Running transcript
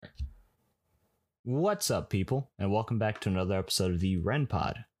What's up, people, and welcome back to another episode of the Ren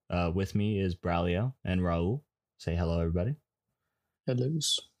Pod. With me is Braulio and Raul. Say hello, everybody. Hello.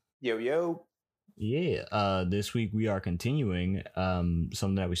 Yo, yo. Yeah, this week we are continuing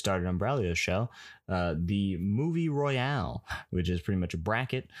something that we started on Braulio's show, the Movie Royale, which is pretty much a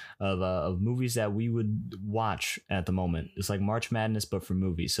bracket of movies that we would watch at the moment. It's like March Madness, but for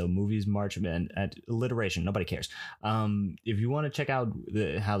movies. So movies, March, and alliteration, nobody cares. If you want to check out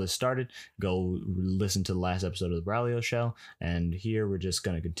how this started, go listen to the last episode of the Braulio show. And here we're just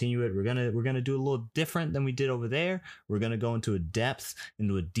gonna continue it. We're gonna do a little different than we did over there. We're gonna go into a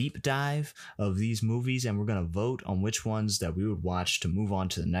deep dive of these movies, and we're going to vote on which ones that we would watch to move on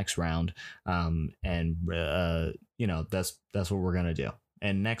to the next round. That's what we're going to do.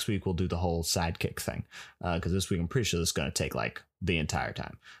 And next week we'll do the whole sidekick thing, because this week I'm pretty sure this is going to take like the entire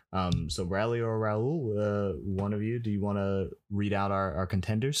time. So Bradley or Raul, one of you, do you want to read out our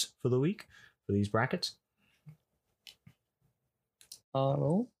contenders for the week for these brackets?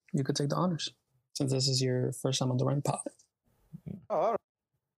 Well, you could take the honors since this is your first time on the Ren Pod. Oh, all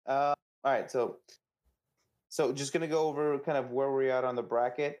right. All right, so just gonna go over kind of where we're at on the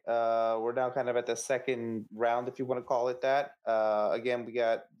bracket. We're now kind of at the second round, if you want to call it that. Again, we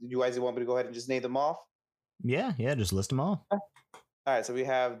got. You guys want me to go ahead and just name them off? Yeah, just list them all. All right, so we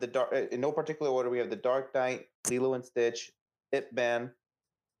have the dark. In no particular order, we have the Dark Knight, Lilo and Stitch, Ip Man,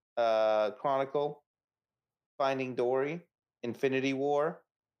 Chronicle, Finding Dory, Infinity War,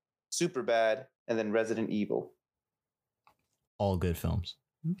 Superbad, and then Resident Evil. All good films.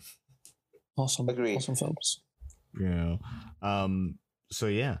 Awesome. Agreed. Awesome films. Yeah. So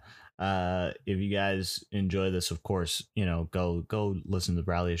yeah. If you guys enjoy this, of course, go listen to the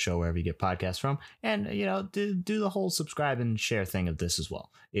Braulio show wherever you get podcasts from, and do the whole subscribe and share thing of this as well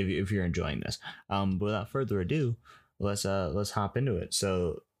if you're enjoying this. But without further ado, let's hop into it.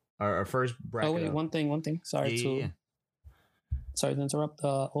 So our first bracket. Oh wait, one thing. Sorry to interrupt.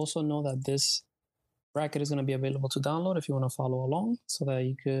 Also know that this bracket is going to be available to download if you want to follow along, so that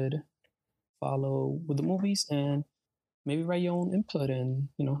you could follow with the movies and maybe write your own input and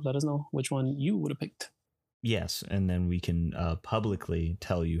let us know which one you would have picked. Yes, and then we can publicly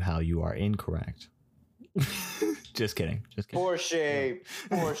tell you how you are incorrect. Just kidding. For shame.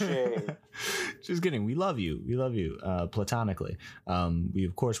 Just kidding. We love you platonically. We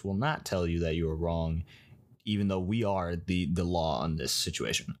of course will not tell you that you are wrong, even though we are the law on this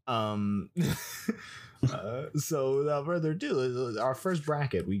situation. So without further ado, our first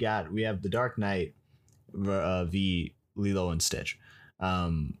bracket we have the Dark Knight v Lilo and Stitch.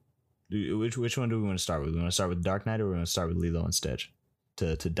 Which one do we want to start with? We want to start with Dark Knight, or we want to start with Lilo and Stitch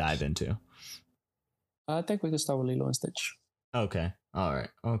to dive into? I think we could start with Lilo and Stitch. Okay. All right.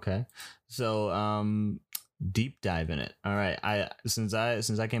 Okay. So deep dive in it. All right. Since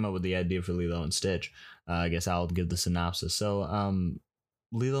I came up with the idea for Lilo and Stitch, I guess I'll give the synopsis. So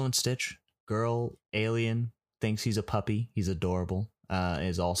Lilo and Stitch, girl, alien, thinks he's a puppy. He's adorable.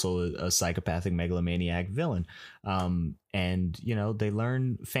 Is also a psychopathic megalomaniac villain. And they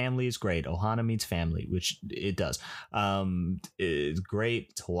learn family is great. Ohana means family, which it does. It's great.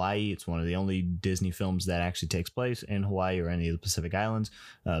 It's Hawaii. It's one of the only Disney films that actually takes place in Hawaii or any of the Pacific Islands,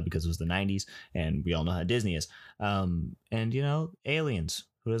 because it was the 90s, and we all know how Disney is. And aliens.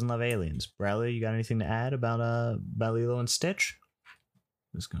 Who doesn't love aliens? Bradley, you got anything to add about Lilo and Stitch?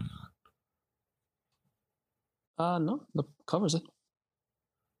 What's going on? No, that covers it.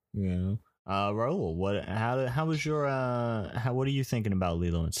 Yeah. Raul, what are you thinking about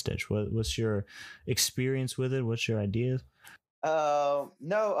Lilo and Stitch? What's your experience with it? What's your ideas? To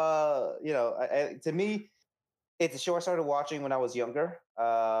me, it's a show I started watching when I was younger.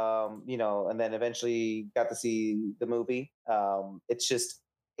 And then eventually got to see the movie.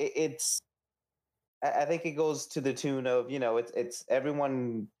 I think it goes to the tune of, it's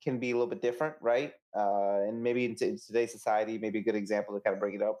everyone can be a little bit different, right? And maybe in today's society, maybe a good example to kind of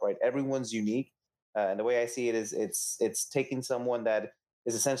bring it up, right? Everyone's unique. And the way I see it is it's taking someone that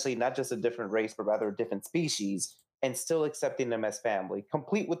is essentially not just a different race, but rather a different species, and still accepting them as family,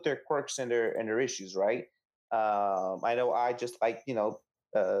 complete with their quirks and their issues, right? I know I just like,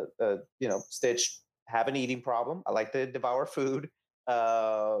 Stitch have an eating problem. I like to devour food.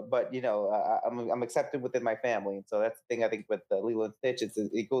 But I'm accepted within my family, and so that's the thing I think with Lilo and Stitch.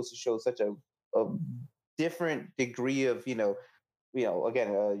 It goes to show such a different degree of again,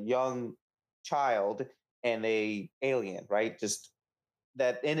 a young child and a alien, right? Just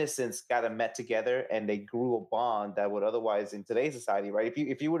that innocence got them met together, and they grew a bond that would otherwise in today's society, right?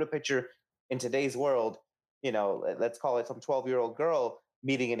 If you were to picture in today's world, let's call it some 12-year-old girl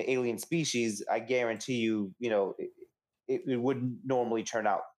meeting an alien species, I guarantee you, it wouldn't normally turn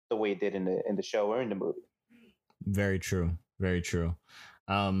out the way it did in the show or in the movie. Very true. Very true.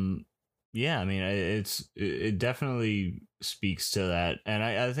 Yeah, I mean, it definitely speaks to that, and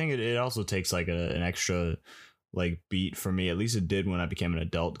I think it also takes like an extra like beat for me. At least it did when I became an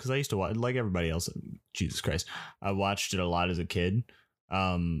adult, because I used to watch, like everybody else. Jesus Christ, I watched it a lot as a kid,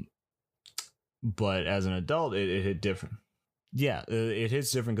 but as an adult, it hit different. Yeah, it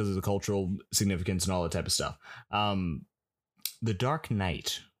hits different because of the cultural significance and all that type of stuff. The Dark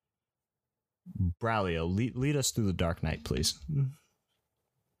Knight. Braulio, lead us through The Dark Knight, please.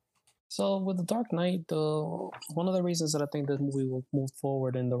 So with The Dark Knight, one of the reasons that I think this movie will move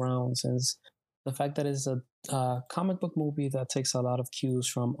forward in the rounds is the fact that it's a comic book movie that takes a lot of cues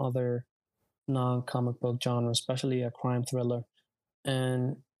from other non-comic book genres, especially a crime thriller.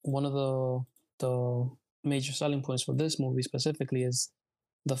 And one of the major selling points for this movie specifically is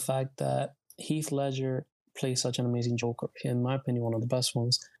the fact that Heath Ledger plays such an amazing Joker. In my opinion, one of the best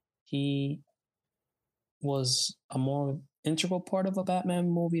ones. He was a more integral part of a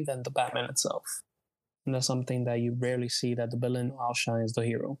Batman movie than the Batman itself. And that's something that you rarely see, that the villain outshines the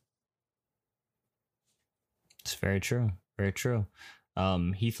hero. It's very true. Very true.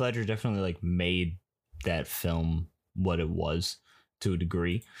 Heath Ledger definitely like made that film what it was to a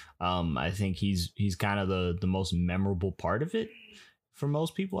degree. I think he's kind of the most memorable part of it for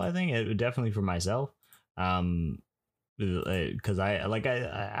most people. I think definitely for myself. Because I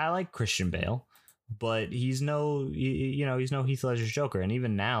like Christian Bale, but he's no Heath Ledger's Joker. And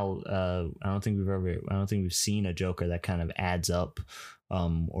even now, I don't think we've seen a Joker that kind of adds up,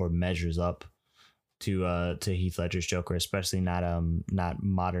 or measures up to Heath Ledger's Joker, especially not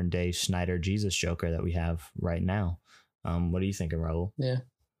modern day Snyder Jesus Joker that we have right now. What are you thinking, Raul? Yeah.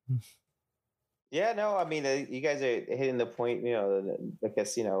 Yeah, no, I mean, you guys are hitting the point, I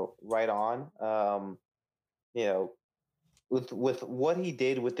guess, right on. With what he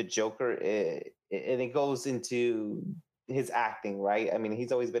did with the Joker, and it goes into his acting, right? I mean,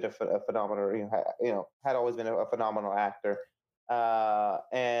 he's always been a phenomenal, had always been a phenomenal actor,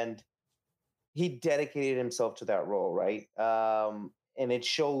 and he dedicated himself to that role, right? And it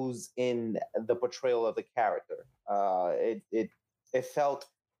shows in the portrayal of the character. It felt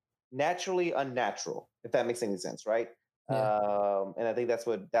naturally unnatural, if that makes any sense, right? Yeah. And I think that's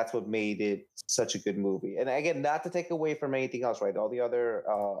what made it such a good movie. And again, not to take away from anything else, right? All the other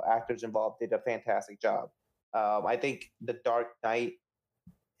actors involved did a fantastic job. I think The Dark Knight,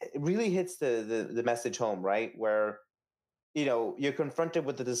 it really hits the message home, right? Where you're confronted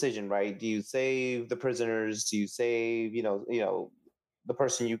with the decision, right? Do you save the prisoners? Do you save the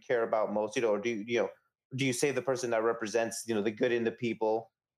person you care about most? Or do you save the person that represents the good in the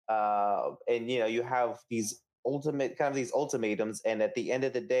people? And you have these ultimatums, and at the end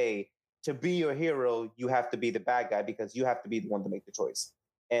of the day, to be your hero, you have to be the bad guy, because you have to be the one to make the choice.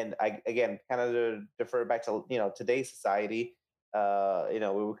 And I, again, kind of to defer back to today's society, we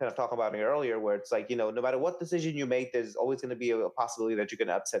were kind of talking about it earlier, where it's like, no matter what decision you make, there's always going to be a possibility that you're going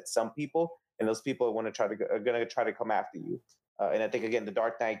to upset some people, and those people are going to try to come after you. And I think, again, The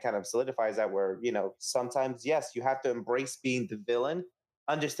Dark Knight kind of solidifies that, where sometimes, yes, you have to embrace being the villain,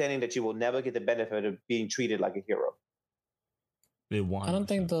 understanding that you will never get the benefit of being treated like a hero. I don't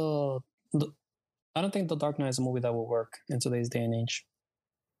think The Dark Knight is a movie that will work in today's day and age.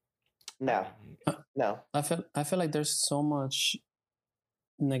 No. I feel like there's so much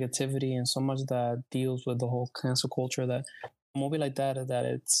negativity and so much that deals with the whole cancel culture, that a movie like that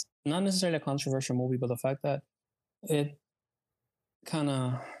it's not necessarily a controversial movie, but the fact that it kind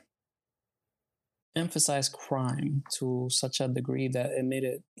of emphasized crime to such a degree that it made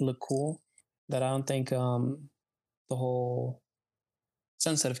it look cool, that I don't think the whole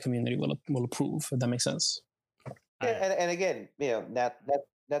sensitive community will approve, if that makes sense. And again, not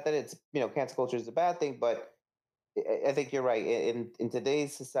that it's cancel culture is a bad thing, but I think you're right. In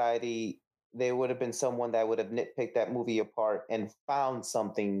today's society, there would have been someone that would have nitpicked that movie apart and found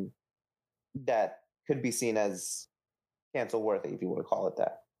something that could be seen as cancel worthy, if you want to call it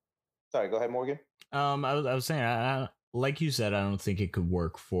that. Sorry, go ahead, Morgan. I was saying, I like you said, I don't think it could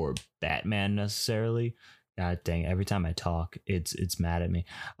work for Batman necessarily. God dang, every time I talk, it's mad at me.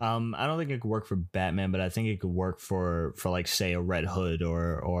 I don't think it could work for Batman, but I think it could work for like, say, a Red Hood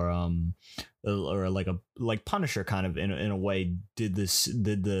or like Punisher, kind of in a way did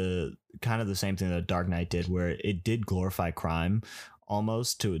the kind of the same thing that Dark Knight did, where it did glorify crime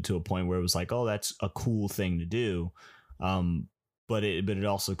almost to a point where it was like, oh, that's a cool thing to do. But it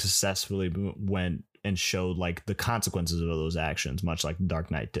also successfully went and showed like the consequences of those actions, much like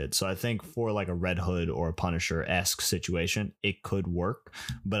Dark Knight did. So I think for like a Red Hood or a Punisher-esque situation, it could work,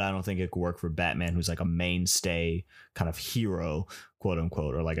 but I don't think it could work for Batman, who's like a mainstay kind of hero, quote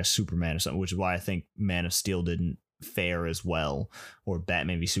unquote, or like a Superman or something, which is why I think Man of Steel didn't fare as well, or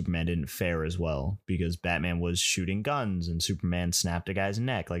Batman v Superman didn't fare as well, because Batman was shooting guns and Superman snapped a guy's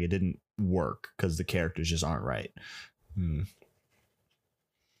neck. Like, it didn't work because the characters just aren't right.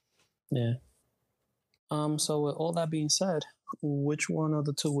 Yeah. So with all that being said, which one of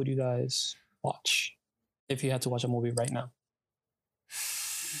the two would you guys watch if you had to watch a movie right now?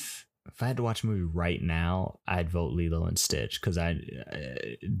 If I had to watch a movie right now, I'd vote Lilo and Stitch, because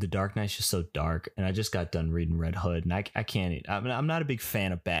The Dark Knight's just so dark, and I just got done reading Red Hood, and I can't. I mean, I'm not a big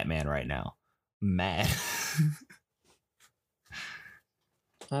fan of Batman right now. I'm mad.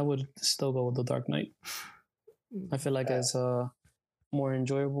 I would still go with The Dark Knight. I feel like it's a more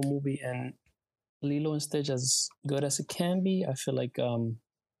enjoyable movie, and Lilo and Stitch, as good as it can be, I feel like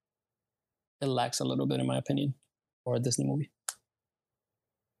it lacks a little bit, in my opinion, for a Disney movie.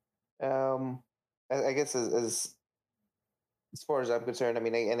 I guess as far as I'm concerned, I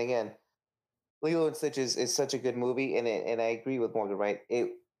mean, and again, Lilo and Stitch is such a good movie, and I agree with Morgan, right?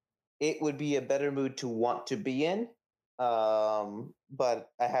 It would be a better mood to want to be in, but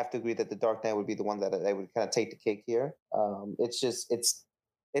I have to agree that The Dark Knight would be the one that I would kind of take the cake here.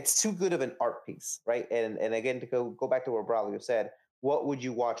 It's too good of an art piece, right? And again, to go back to what Braulio said, what would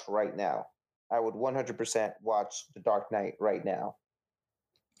you watch right now? I would 100% watch The Dark Knight right now.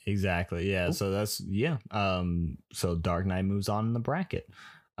 Exactly. Yeah. So that's so Dark Knight moves on in the bracket.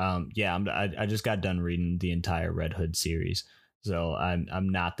 I just got done reading the entire Red Hood series, so I'm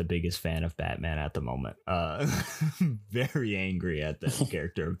not the biggest fan of Batman at the moment. Very angry at the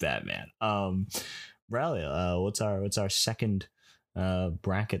character of Batman. Braulio, what's our second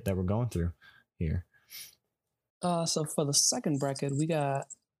bracket that we're going through here? So for the second bracket, we got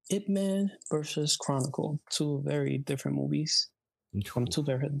Ip Man versus Chronicle, two very different movies from two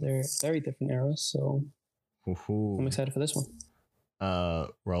very different eras. So I'm excited for this one.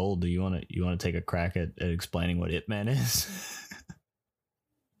 Raul, do you want to take a crack at explaining what Ip Man is?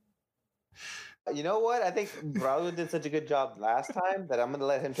 You know what? I think Braulio did such a good job last time that I'm going to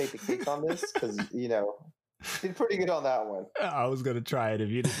let him take the cake on this, because did pretty good on that one. I was going to try it if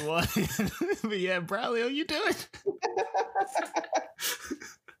you didn't want it. But yeah, Braulio, you do it.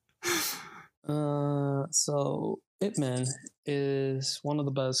 So Ip Man is one of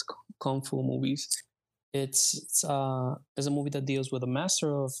the best kung fu movies. It's a movie that deals with a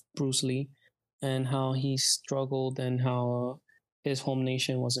master of Bruce Lee and how he struggled and how his home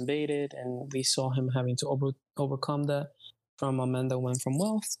nation was invaded, and we saw him having to overcome that from a man that went from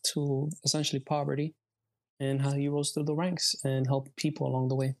wealth to essentially poverty, and how he rose through the ranks and helped people along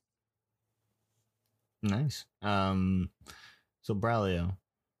the way. Nice. So Braulio,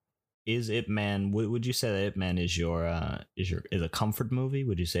 is Ip Man? Would you say that Ip Man is a comfort movie?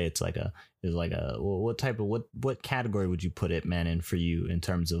 Would you say it's what category would you put Ip Man in for you in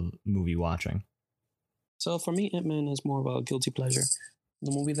terms of movie watching? So for me, Ip Man is more of a guilty pleasure.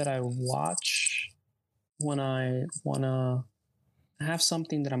 The movie that I watch when I wanna have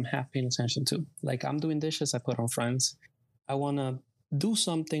something that I'm half paying attention to. Like, I'm doing dishes, I put on Friends. I wanna do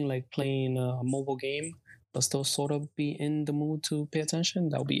something like playing a mobile game, but still sort of be in the mood to pay attention.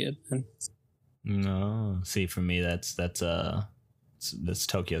 That'll be it. And no, see, for me, that's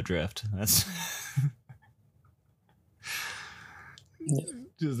Tokyo Drift. That's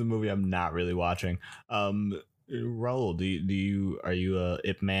just a movie I'm not really watching. Raul, are you a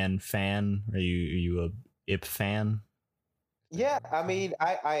Ip Man fan? Are you a Ip fan? Yeah, I mean,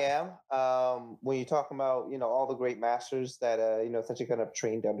 I am. When you're talking about all the great masters that essentially kind of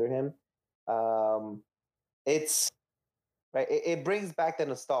trained under him, it's right. It brings back the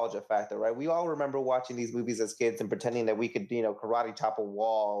nostalgia factor, right? We all remember watching these movies as kids and pretending that we could karate chop a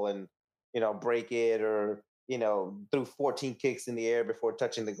wall and break it, or threw 14 kicks in the air before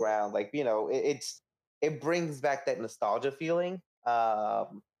touching the ground. Like it brings back that nostalgia feeling.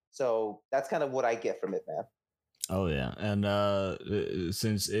 So that's kind of what I get from it, man. Oh yeah, and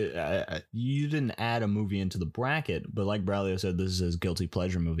since you didn't add a movie into the bracket, but like Braulio said, this is his guilty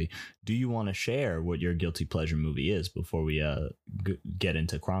pleasure movie. Do you want to share what your guilty pleasure movie is before we get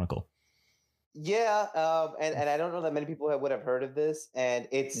into Chronicle? Yeah, and I don't know that many people would have heard of this, and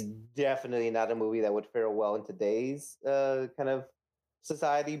it's definitely not a movie that would fare well in today's kind of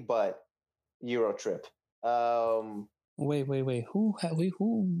society, but Euro Trip. Wait. What?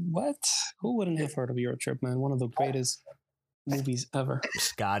 Who wouldn't have heard of Euro Trip, man? One of the greatest movies ever.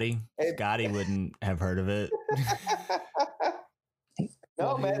 Scotty wouldn't have heard of it.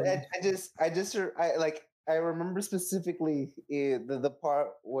 No, man. I remember specifically the part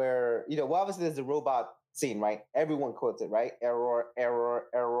where well, obviously there's the robot scene, right? Everyone quotes it, right? Error, error,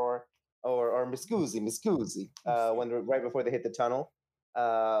 error, or Miscusi, right before they hit the tunnel.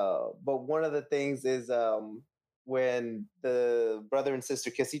 But one of the things is when the brother and sister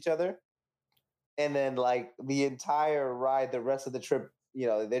kiss each other, and then like the entire ride, the rest of the trip,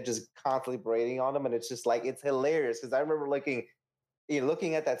 they're just constantly braiding on them, and it's just like it's hilarious because I remember looking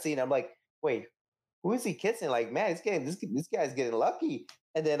at that scene, I'm like, wait, who is he kissing? Like, man, this guy's getting lucky.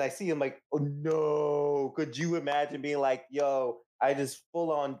 And then I see him like, oh no, could you imagine being like, yo, I just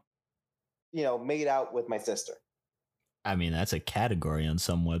full on, made out with my sister. I mean, that's a category on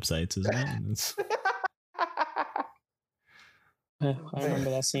some websites, isn't it? Yeah, I remember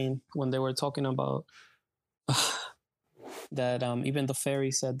that scene when they were talking about that even the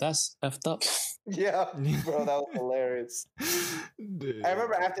fairy said that's effed up. Yeah, bro, that was hilarious. Dude. I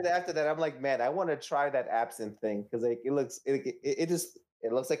remember after that, I'm like, man, I want to try that absinthe thing because like it looks like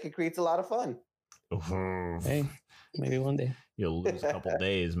it creates a lot of fun. Hey, maybe one day you'll lose a couple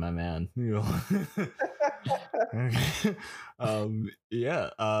days, my man. Yeah.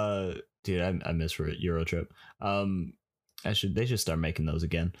 Dude, I miss Euro Trip. They should start making those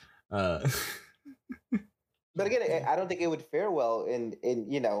again. But again, I don't think it would fare well in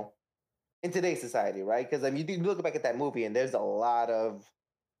today's society, right? Because I mean, you look back at that movie, and there's a lot of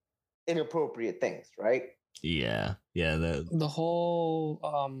inappropriate things, right? Yeah. The whole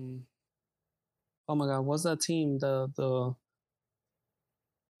oh my god, what's that team? The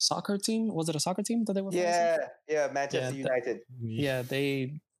soccer team? Was it a soccer team that they were? Yeah, Manchester United.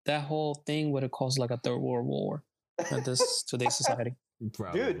 That whole thing would have caused like a third world war at this today's society.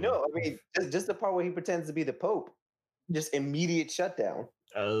 Probably. Dude, no, I mean just the part where he pretends to be the Pope, just immediate shutdown.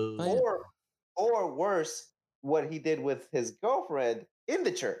 Or worse, what he did with his girlfriend in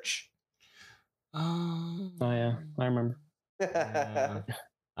the church. Oh yeah, I remember.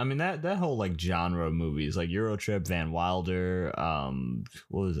 I mean that whole like genre of movies like Euro Trip, Van Wilder,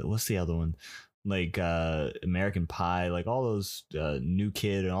 what was it? What's the other one? Like American Pie, like all those New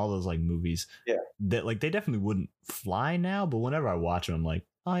Kid and all those like movies. Yeah. That like they definitely wouldn't fly now, but whenever I watch them, I'm like,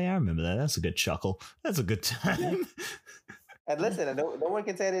 oh yeah, I remember that. That's a good chuckle. That's a good time. And listen, no one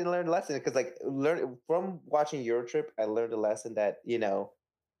can say I didn't learn a lesson because from watching Euro Trip, I learned a lesson that in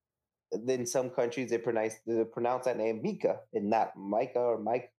some countries they pronounce that name Mika and not Micah or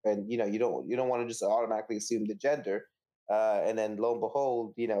Mike, and you don't want to just automatically assume the gender. And then lo and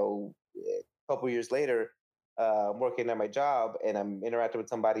behold, a couple years later, I'm working at my job and I'm interacting with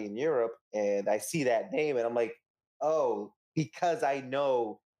somebody in Europe, and I see that name and I'm like, oh, because I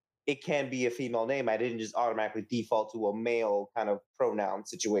know it can be a female name, I didn't just automatically default to a male kind of pronoun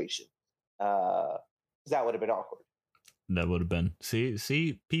situation. That would have been awkward. That would have been.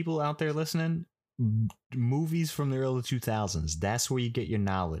 See, people out there listening, movies from the early 2000s. That's where you get your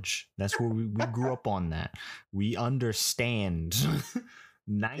knowledge. That's where we grew up on that. We understand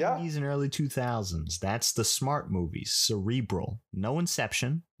 90s and early 2000s. That's the smart movies. Cerebral. No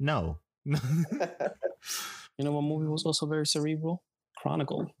Inception. No. You know what movie was also very cerebral?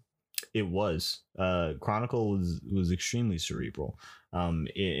 Chronicle. It was. Chronicle was extremely cerebral.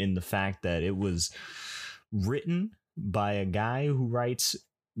 In the fact that it was written by a guy who writes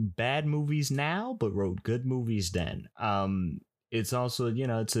bad movies now but wrote good movies then. It's also,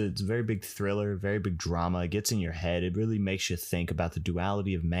 it's a very big thriller, very big drama. It gets in your head. It really makes you think about the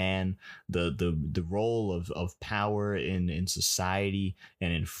duality of man, the role of power in society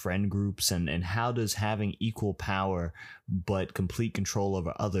and in friend groups, and how does having equal power but complete control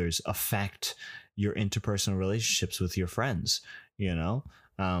over others affect your interpersonal relationships with your friends. What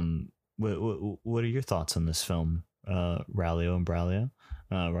are your thoughts on this film, Rahul and Braulio?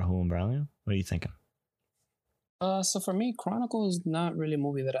 What are you thinking? So for me, Chronicle is not really a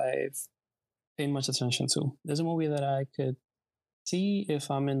movie that I've paid much attention to. There's a movie that I could see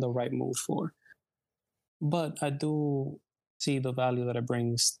if I'm in the right mood for. But I do see the value that it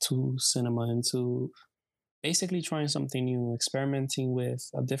brings to cinema and to basically trying something new, experimenting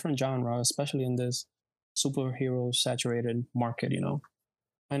with a different genre, especially in this superhero saturated market,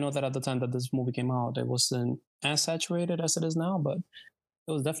 I know that at the time that this movie came out, it wasn't as saturated as it is now, but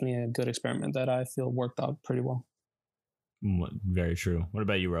it was definitely a good experiment that I feel worked out pretty well. Very true. What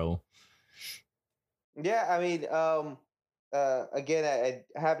about you, Raul? Yeah, I mean, again, I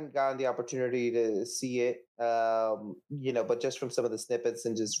haven't gotten the opportunity to see it, but just from some of the snippets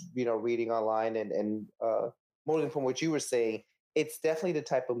and just, reading online and more than from what you were saying, it's definitely the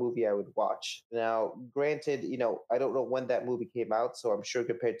type of movie I would watch. Now, granted, I don't know when that movie came out, so I'm sure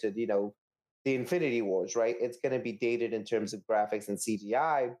compared to, the Infinity Wars, right? It's going to be dated in terms of graphics and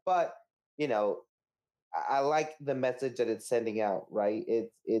CGI, but you know, I like the message that it's sending out, right?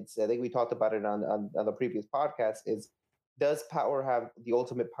 It's I think we talked about it on the previous podcast. Is does power have the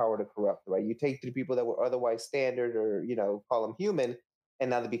ultimate power to corrupt, right? You take three people that were otherwise standard or call them human, and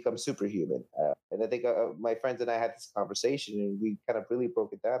now they become superhuman. And I think my friends and I had this conversation, and we kind of really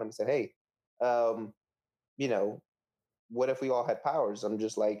broke it down. And we said, hey, um, you know, what if we all had powers? I'm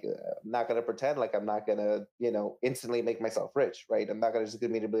just like, I'm not gonna pretend like I'm not gonna, instantly make myself rich, right? I'm not gonna just be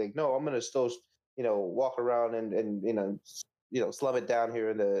like, no, I'm gonna still, walk around and slum it down here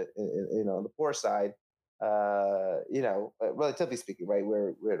in the poor side. Relatively speaking, right?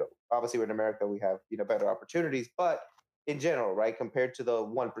 We're obviously we're in America, we have better opportunities, but in general, right, compared to the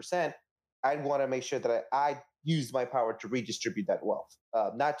 1%, I'd want to make sure that I use my power to redistribute that wealth,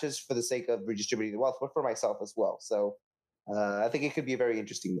 not just for the sake of redistributing the wealth, but for myself as well. So I think it could be a very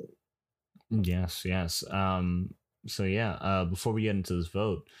interesting movie. Yes. So yeah, before we get into this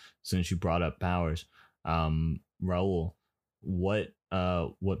vote, since you brought up powers, Raul, what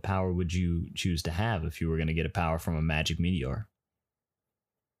power would you choose to have if you were going to get a power from a magic meteor?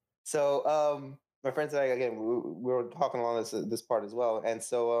 So my friends and I, again, we were talking along this part as well, and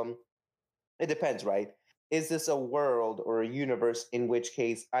so it depends, right? Is this a world or a universe in which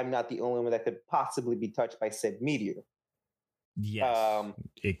case I'm not the only one that could possibly be touched by said meteor? Yes,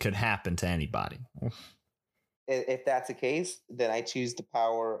 it could happen to anybody. If that's the case, then I choose the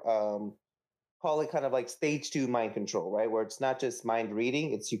power. Call it kind of like stage 2 mind control, right? Where it's not just mind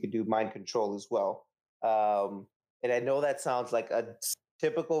reading; it's you could do mind control as well. And I know that sounds like a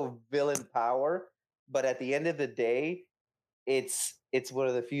typical villain power, but at the end of the day, it's one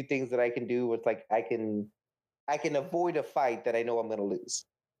of the few things that I can do with like I can avoid a fight that I know I'm going to lose.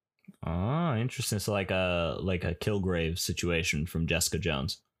 Oh, interesting. So like a Kilgrave situation from Jessica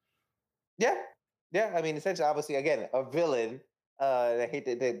Jones. Yeah. I mean, essentially, obviously, again, a villain. I hate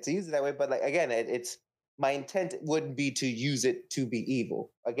to use it that way, but like again, it's my intent wouldn't be to use it to be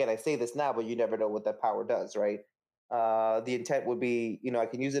evil. Again, I say this now, but you never know what that power does, right? The intent would be, I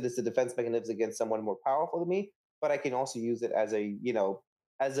can use it as a defense mechanism against someone more powerful than me, but I can also use it as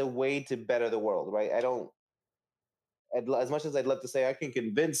a way to better the world, right? As much as I'd love to say I can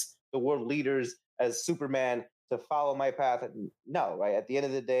convince the world leaders as Superman to follow my path, no, right? At the end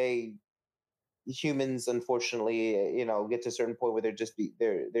of the day, humans, unfortunately, get to a certain point where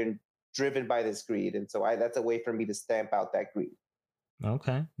they're driven by this greed, and so that's a way for me to stamp out that greed.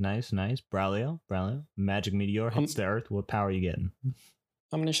 Okay, nice. Braulio, magic meteor hits the earth. What power are you getting?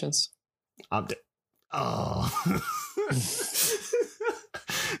 Omniscience. Oh.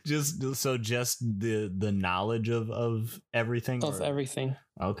 just the knowledge of everything. Everything.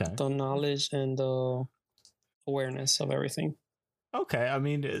 Okay. The knowledge and the awareness of everything. Okay, I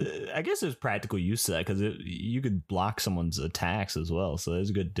mean, I guess there's practical use to that because you could block someone's attacks as well. So there's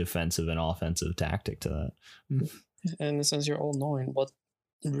a good defensive and offensive tactic to that. And since you're all knowing what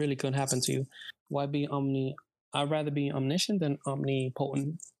really could happen to you, why be I'd rather be omniscient than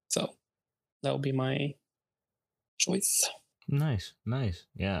omnipotent. So that would be my choice. Nice.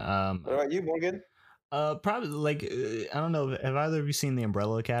 Yeah. What about you, Morgan? Probably like I don't know. Have either of you seen The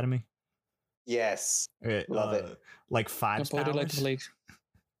Umbrella Academy? Yes, love it. Like Five's powers.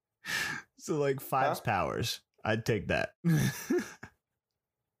 So like Five's powers, I'd take that.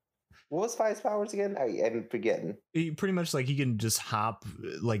 What was Five's powers again? I'm forgetting. He pretty much like he can just hop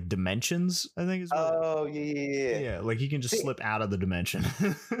like dimensions. I think is. Yeah. Like he can just slip out of the dimension.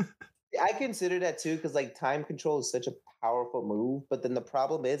 I consider that too because like time control is such a powerful move, but then the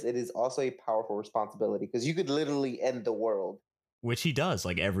problem is it is also a powerful responsibility because you could literally end the world. Which he does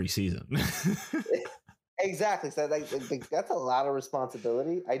like every season. Exactly. So like that's a lot of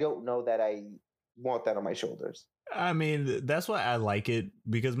responsibility. I don't know that I want that on my shoulders. I mean, that's why I like it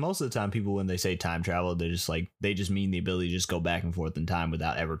because most of the time people, when they say time travel, they just mean the ability to just go back and forth in time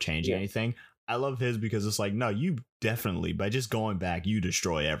without ever changing anything. I love his because it's like, no, you definitely, by just going back, you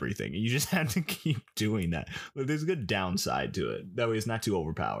destroy everything. You just have to keep doing that. But there's a good downside to it. That way it's not too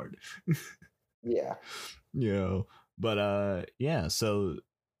overpowered. Yeah. But yeah, so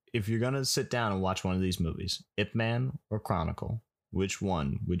if you're going to sit down and watch one of these movies, Ip Man or Chronicle, which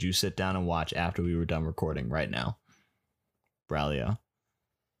one would you sit down and watch after we were done recording right now? Braulio.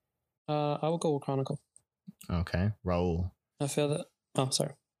 I will go with Chronicle. Okay. Raul. I feel that. Oh,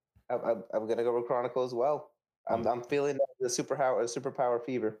 sorry. I'm gonna go with Chronicle as well. I'm feeling the superpower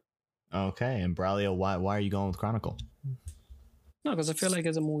fever. Okay, and Braulio, why are you going with Chronicle? No, because I feel like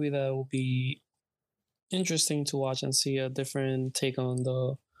it's a movie that will be interesting to watch and see a different take on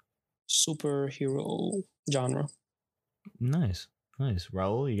the superhero genre. Nice. Nice.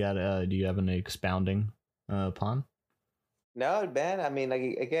 Raul, you got do you have an expounding upon? No, man. I mean, like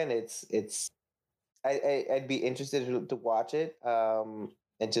again, I'd be interested to watch it, and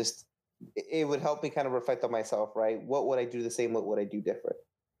just it would help me kind of reflect on myself, right? What would I do the same? What would I do different?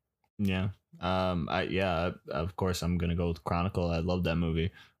 Yeah. Of course I'm gonna go with Chronicle. I love that movie.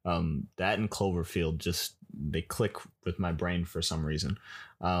 That and Cloverfield just they click with my brain for some reason.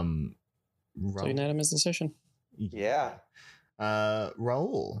 So unanimous decision. Yeah.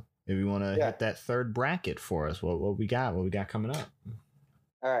 Raul, if you want to Yeah. hit that third bracket for us, what we got? What we got coming up?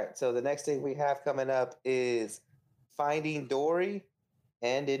 All right. So the next thing we have coming up is Finding Dory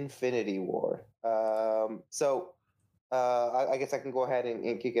and Infinity War. I guess I can go ahead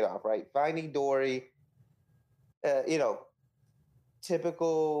and kick it off, right? Finding Dory, you know,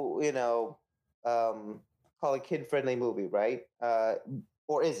 typical, call it kid-friendly movie, right?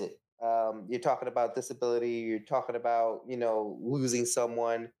 Or is it? You're talking about disability. You're talking about, losing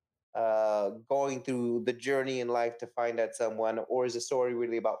someone, going through the journey in life to find that someone, or is the story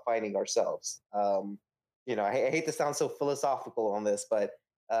really about finding ourselves? I hate to sound so philosophical on this, but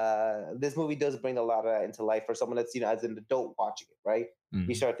this movie does bring a lot of that into life for someone that's, as an adult watching it, right?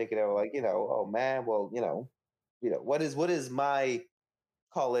 You start thinking of like, oh man, well, what is my,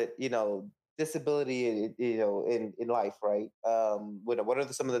 call it, disability, in life, right? What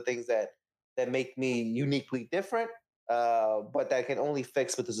are some of the things that make me uniquely different, but that can only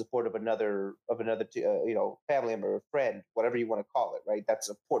fix with the support of another family member, or friend, whatever you want to call it, right? That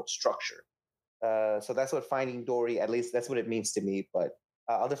support structure. So that's what Finding Dory, at least that's what it means to me. But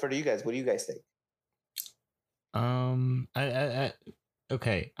I'll defer to you guys. What do you guys think?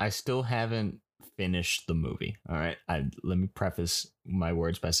 Okay, I still haven't finished the movie. All right, let me preface my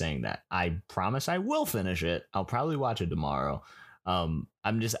words by saying that I promise I will finish it. I'll probably watch it tomorrow. I'm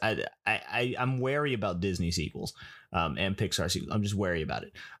wary about Disney sequels, and Pixar sequels. I'm just wary about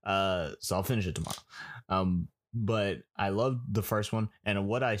it. So I'll finish it tomorrow. But I loved the first one, and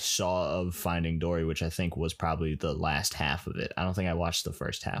what I saw of Finding Dory, which I think was probably the last half of it. I don't think I watched the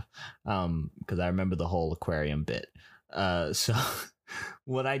first half, because I remember the whole aquarium bit. So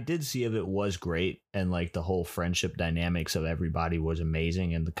what I did see of it was great, and like the whole friendship dynamics of everybody was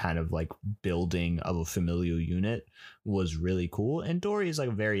amazing, and the kind of like building of a familial unit was really cool. And Dory is like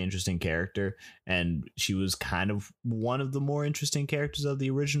a very interesting character, and she was kind of one of the more interesting characters of the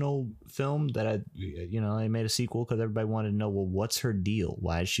original film that I made a sequel because everybody wanted to know, well, what's her deal?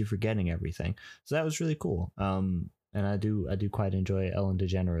 Why is she forgetting everything? So that was really cool. And I do quite enjoy Ellen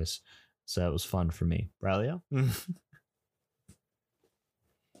DeGeneres, so that was fun for me. Braulio?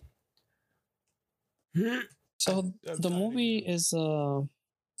 So the movie is a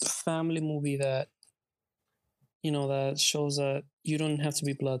family movie that that shows that you don't have to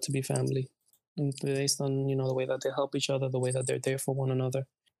be blood to be family, and based on the way that they help each other, the way that they're there for one another.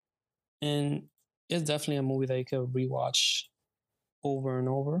 And it's definitely a movie that you can rewatch over and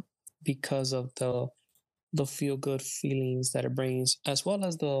over because of the feel good feelings that it brings, as well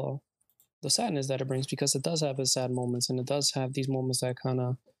as the sadness that it brings, because it does have its sad moments, and it does have these moments that kind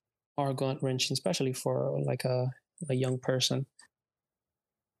of are gut wrenching, especially for like a young person.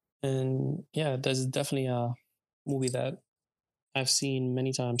 And yeah, there's definitely a movie that I've seen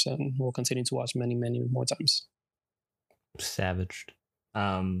many times and will continue to watch many, many more times. Savaged.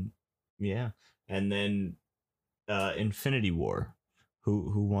 Yeah. And then Infinity War.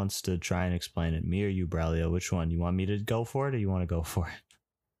 Who wants to try and explain it? Me or you, Braulio? Which one? You want me to go for it, or you want to go for it?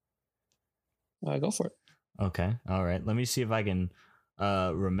 Go for it. Okay. All right. Let me see if I can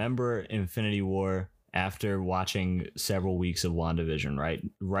remember Infinity War after watching several weeks of WandaVision,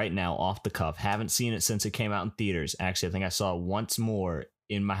 right now, off the cuff. Haven't seen it since it came out in theaters. Actually, I think I saw it once more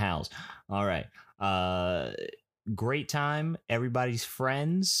in my house. All right. Great time. Everybody's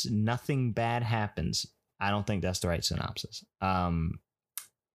friends. Nothing bad happens. I don't think that's the right synopsis.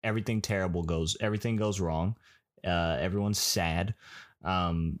 Everything goes wrong. Everyone's sad.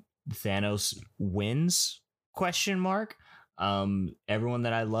 Thanos wins? ? Everyone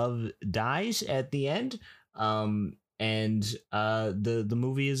that I love dies at the end. And the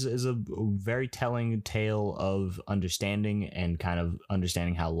movie is a very telling tale of understanding, and kind of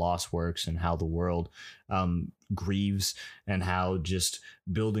understanding how loss works, and how the world grieves, and how just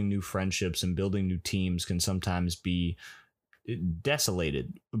building new friendships and building new teams can sometimes be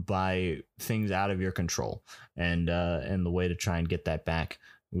desolated by things out of your control, and the way to try and get that back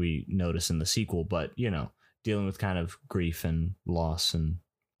we notice in the sequel. But dealing with kind of grief and loss and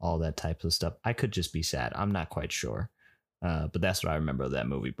all that type of stuff. I could just be sad. I'm not quite sure. But that's what I remember of that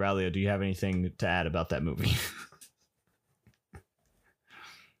movie. Braulio, do you have anything to add about that movie?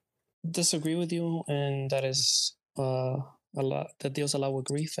 Disagree with you, and that is a lot that deals a lot with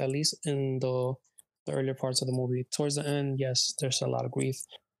grief, at least in the earlier parts of the movie. Towards the end, yes, there's a lot of grief.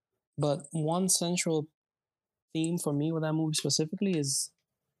 But one central theme for me with that movie specifically is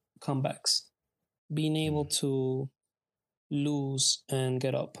comebacks. Being able to lose and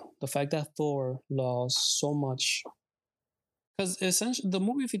get up. The fact that Thor lost so much, because essentially the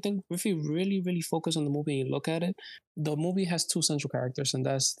movie, if you really focus on the movie and you look at it, the movie has two central characters, and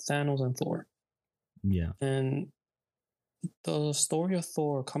that's Thanos and Thor. Yeah. And the story of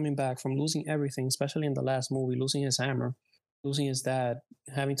Thor coming back from losing everything, especially in the last movie, losing his hammer, losing his dad,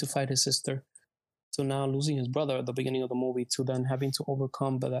 having to fight his sister, to now losing his brother at the beginning of the movie, to then having to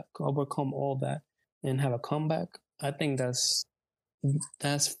overcome all that and have a comeback. I think that's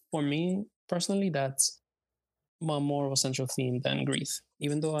for me personally, that's more of a central theme than grief.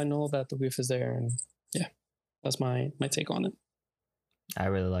 Even though I know that the grief is there, and yeah, that's my take on it. I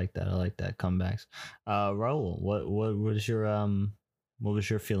really like that. I like that comebacks. Raul, what was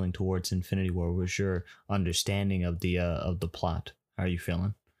your feeling towards Infinity War? What was your understanding of the plot? How are you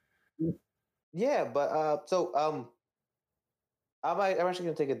feeling? Yeah, but I'm actually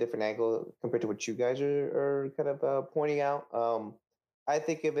going to take a different angle compared to what you guys are kind of pointing out. I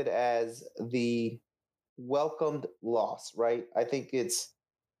think of it as the welcomed loss, right? I think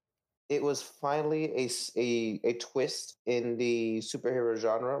it was finally a twist in the superhero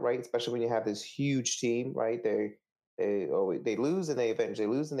genre, right? Especially when you have this huge team, right? They lose and they avenge, they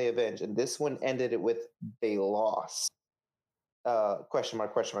lose and they avenge, and this one ended it with they lost. Question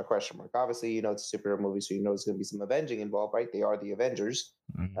mark, question mark, question mark. Obviously, it's a superhero movie, so there's going to be some avenging involved, right? They are the Avengers.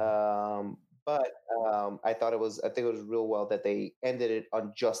 Mm-hmm. But I think it was real well that they ended it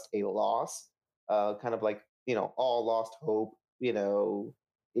on just a loss, kind of like all lost hope.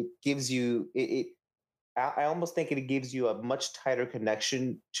 It gives you it. I almost think it gives you a much tighter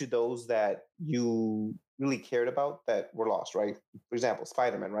connection to those that you really cared about that were lost, right? For example,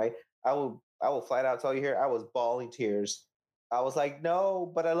 Spider-Man, right? I will flat out tell you here, I was bawling tears. I was like,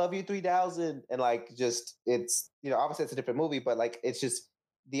 no, but I love you 3000. And like, just, it's, obviously it's a different movie, but like, it's just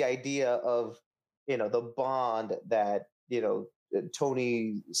the idea of, the bond that,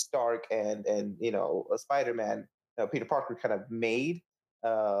 Tony Stark and Spider-Man, Peter Parker kind of made.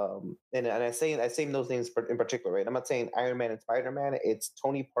 And I say those names in particular, right? I'm not saying Iron Man and Spider-Man. It's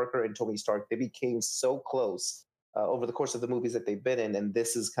Tony Parker and Tony Stark. They became so close over the course of the movies that they've been in, and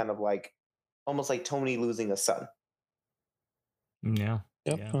this is kind of like almost like Tony losing a son. Yeah.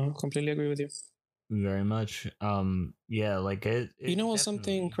 Yep. Yeah. I completely agree with you. Very much. Yeah, like it you know what's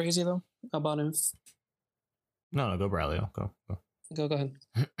something crazy though about him? No, go Braulio. Go ahead.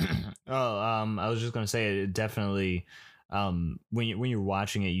 I was just gonna say it definitely. When you're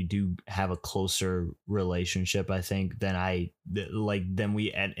watching it, you do have a closer relationship, I think, than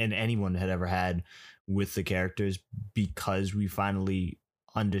we and anyone had ever had with the characters, because we finally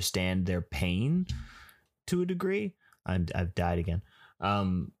understand their pain to a degree. I've died again.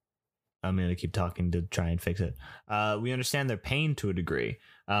 I'm gonna keep talking to try and fix it. We understand their pain to a degree,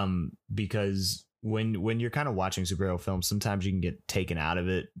 because when you're kind of watching superhero films, sometimes you can get taken out of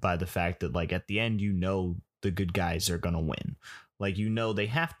it by the fact that, like, at the end, the good guys are gonna win. Like, they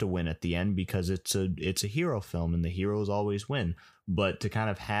have to win at the end because it's a hero film and the heroes always win. But to kind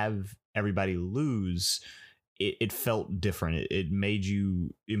of have everybody lose, it felt different. It made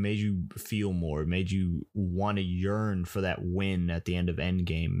you feel more. It made you want to yearn for that win at the end of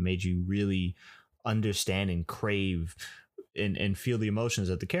Endgame. It made you really understand and crave and feel the emotions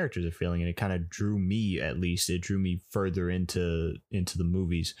that the characters are feeling, and it kind of drew me, at least it drew me further into the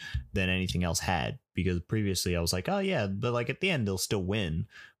movies than anything else had, because previously I was like, oh yeah, but like at the end they'll still win,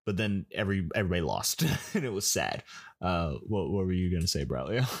 but then everybody lost and it was sad. What were you gonna say,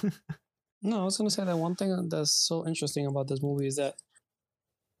 Braulio? No, I was gonna say that one thing that's so interesting about this movie is that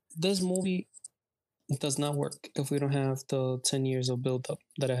this movie does not work if we don't have the 10 years of build up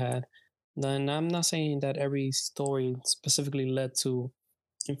that it had. Then I'm not saying that every story specifically led to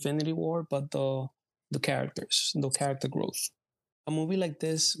Infinity War, but the characters, the character growth. A movie like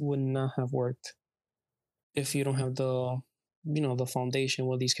this would not have worked if you don't have the foundation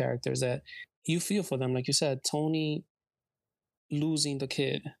with these characters that you feel for them. Like you said, Tony losing the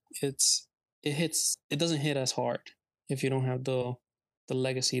kid, it doesn't hit as hard if you don't have the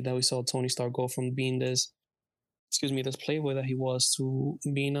legacy that we saw Tony Stark go from being this playboy that he was to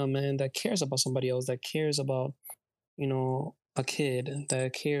being a man that cares about somebody else, that cares about, a kid,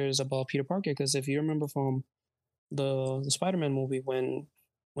 that cares about Peter Parker. Because if you remember from the Spider-Man movie,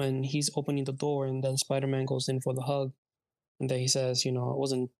 when he's opening the door and then Spider-Man goes in for the hug, and then he says, I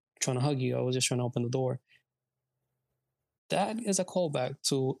wasn't trying to hug you, I was just trying to open the door. that is a callback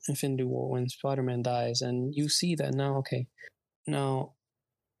to Infinity War when Spider-Man dies, and you see that now. Okay, now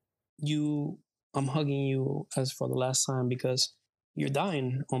I'm hugging you as for the last time because you're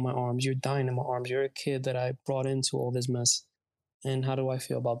dying on my arms. You're dying in my arms. You're a kid that I brought into all this mess. And how do I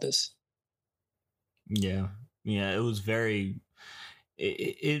feel about this? Yeah, it was very.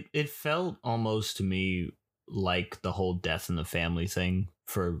 It felt almost to me like the whole death in the family thing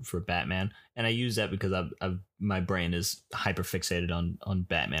for Batman, and I use that because my brain is hyper fixated on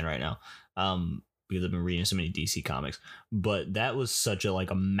Batman right now, because I've been reading so many DC comics. But that was such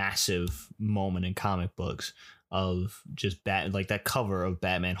a massive moment in comic books of just like that cover of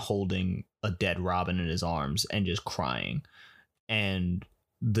Batman holding a dead Robin in his arms and just crying, and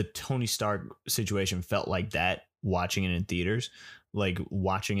the Tony Stark situation felt like that. Watching it in theaters, like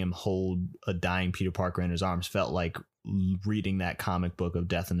watching him hold a dying Peter Parker in his arms, felt like reading that comic book of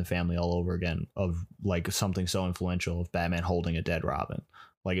Death in the Family all over again, of like something so influential of Batman holding a dead Robin.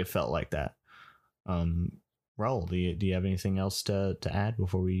 Like it felt like that. Raul, do you have anything else to add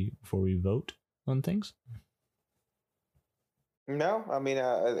before we vote on things? No, I mean,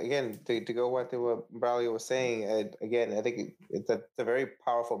 again, to go back to what Braulio was saying, again, I think it's a very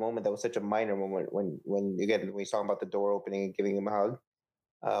powerful moment. That was such a minor moment when he's talking about the door opening and giving him a hug.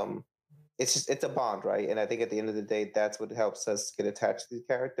 It's a bond, right? And I think at the end of the day, that's what helps us get attached to these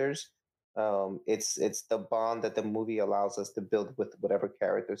characters. It's the bond that the movie allows us to build with whatever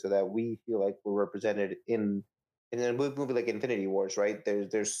character, so that we feel like we're represented in a movie like Infinity Wars, right?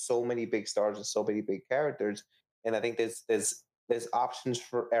 There's so many big stars and so many big characters, and I think there's options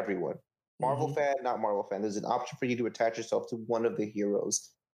for everyone. Marvel fan, not Marvel fan. There's an option for you to attach yourself to one of the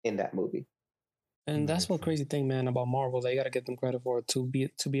heroes in that movie. And that's what crazy thing, man, about Marvel. They gotta get them credit for it, to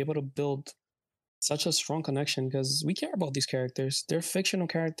be able to build such a strong connection, because we care about these characters. They're fictional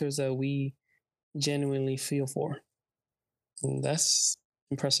characters that we genuinely feel for. And that's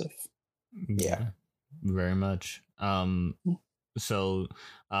impressive. Yeah, very much. So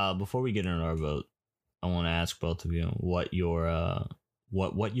before we get into our vote, I want to ask both of you what your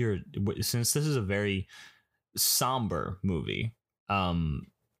since this is a very somber movie, not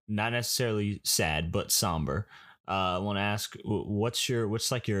necessarily sad but somber. I want to ask, what's your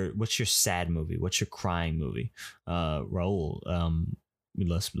sad movie? What's your crying movie? Raul,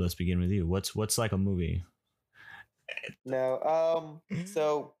 let's begin with you. What's like a movie? No,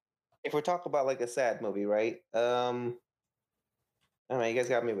 so if we're talking about like a sad movie, right? I mean, you guys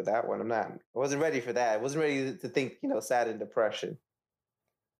got me with that one. I wasn't ready for that. I wasn't ready to think, sad and depression.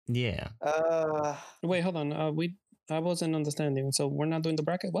 Yeah. Wait, hold on. I wasn't understanding. So we're not doing the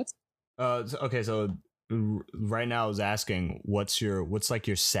bracket? What? Okay, so right now I was asking, what's like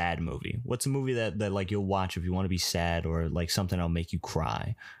your sad movie? What's a movie that like you'll watch if you want to be sad, or like something that'll make you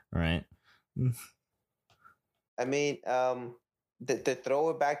cry? All right. I mean, to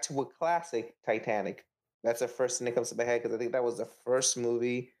throw it back to a classic, Titanic. That's the first thing that comes to my head, because I think that was the first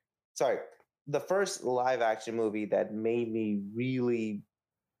live action movie that made me really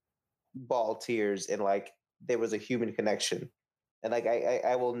bawl tears, and like there was a human connection. And like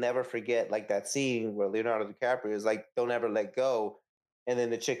I will never forget like that scene where Leonardo DiCaprio is like, "Don't ever let go," and then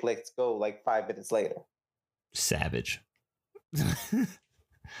the chick lets go like 5 minutes later. Savage.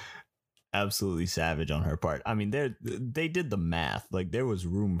 Absolutely savage on her part. I mean, they did the math. Like there was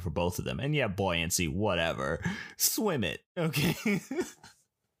room for both of them, and yeah, buoyancy, whatever. Swim it, okay.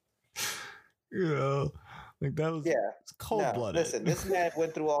 Like that was cold blooded. Listen, this man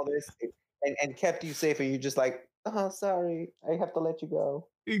went through all this and kept you safe, and you're just like, "Oh, sorry, I have to let you go."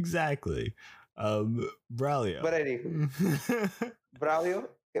 Exactly. Braulio. But anyway, Braulio,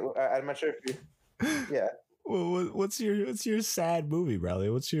 I'm not sure if you. Yeah. Well, what's your sad movie,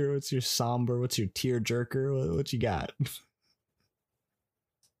 Braulio? What's your somber? What's your tear jerker? What you got?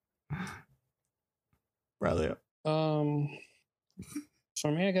 Braulio.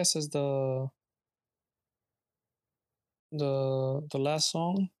 For me, I guess is the last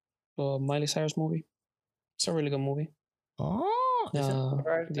song, the Miley Cyrus movie. It's a really good movie. Oh,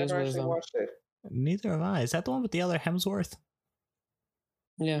 I've never actually watched it. Neither have I. Is that the one with the other Hemsworth?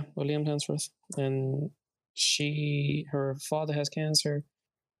 Yeah, William Hemsworth, and her father has cancer,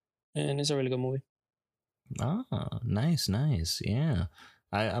 and it's a really good movie. Oh, nice. Yeah,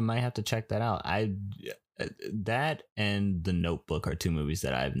 I might have to check that out. That and The Notebook are two movies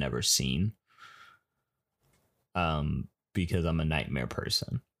that I've never seen. Because I'm a nightmare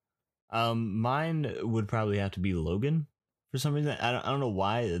person. Mine would probably have to be Logan for some reason. I don't know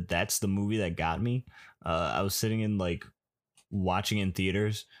why that's the movie that got me. I was sitting in like watching in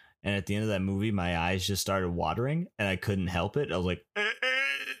theaters, and at the end of that movie, my eyes just started watering, and I couldn't help it. I was like,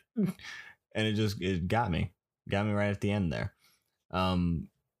 and it got me. Got me right at the end there.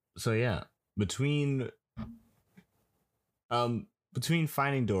 So yeah, between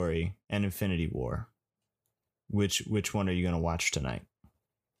Finding Dory and Infinity War, which one are you gonna watch tonight?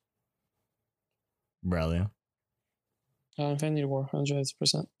 Braulio? Infinity War,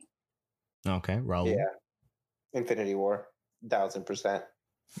 100%. Okay, Raul? Yeah, Infinity War, 1000%.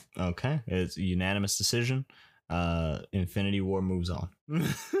 Okay, it's a unanimous decision. Infinity War moves on.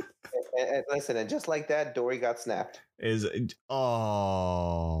 And listen, and just like that, Dory got snapped.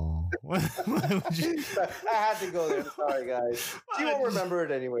 Oh. I had to go there. Sorry, guys. She won't remember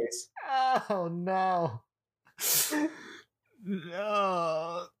it anyways. Oh no.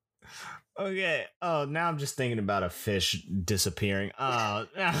 No. Okay. Oh, now I'm just thinking about a fish disappearing. Oh,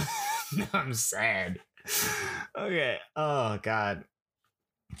 now I'm sad. Okay. Oh God.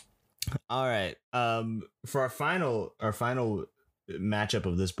 All right. For our final matchup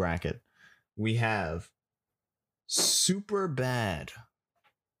of this bracket, we have Superbad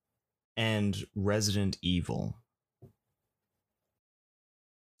and Resident Evil.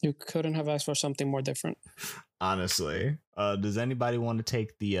 You couldn't have asked for something more different. Honestly, does anybody want to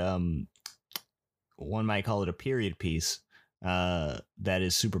take the one might call it a period piece that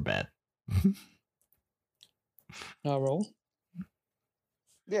is Superbad? Roll.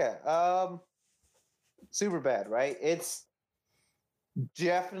 Yeah. Superbad, right? It's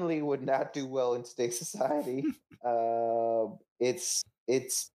definitely would not do well in today's society. It's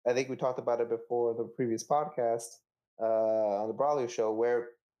I think we talked about it before the previous podcast on the Braulio show, where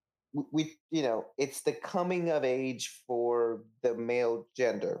we it's the coming of age for the male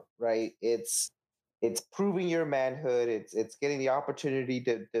gender, right? It's proving your manhood. It's getting the opportunity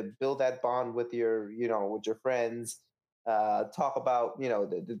to build that bond with your with your friends. Talk about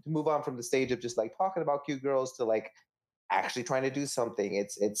to move on from the stage of just like talking about cute girls to like actually trying to do something.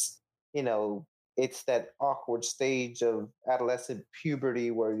 It's that awkward stage of adolescent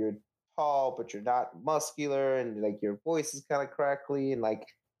puberty where you're tall but you're not muscular, and like your voice is kind of crackly, and like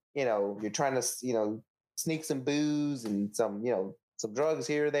you're trying to sneak some booze and some some drugs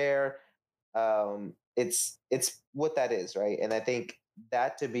here or there. It's what that is, right? And I think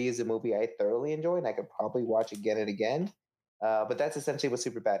that to me is a movie I thoroughly enjoy, and I could probably watch again and again. But that's essentially what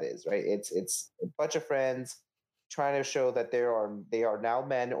Superbad is, right? It's a bunch of friends trying to show that they are now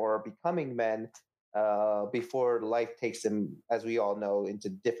men or are becoming men before life takes them, as we all know, into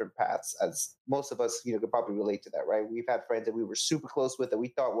different paths. As most of us, could probably relate to that, right? We've had friends that we were super close with that we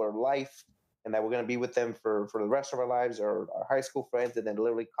thought were life, and that we're going to be with them for the rest of our lives, or our high school friends, and then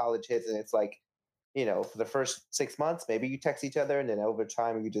literally college hits, and it's like, for the first 6 months, maybe you text each other, and then over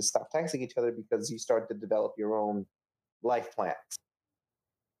time you just stop texting each other because you start to develop your own life plans.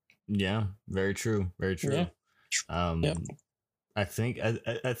 Yeah, very true. Very true. Yeah. Yep. I think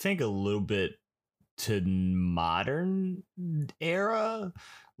a little bit to modern era,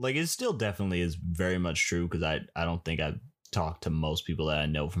 like it still definitely is very much true, because I don't think I've talked to most people that I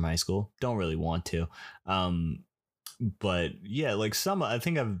know from high school. Don't really want to. But yeah, like I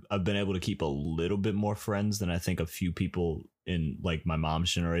think I've been able to keep a little bit more friends than I think a few people in like my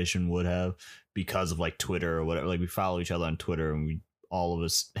mom's generation would have, because of like Twitter or whatever. Like we follow each other on Twitter, and we all of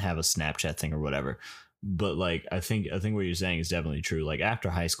us have a Snapchat thing or whatever. But like I think what you're saying is definitely true. Like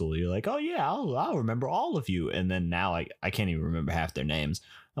after high school, you're like, oh yeah, I'll remember all of you, and then now I can't even remember half their names.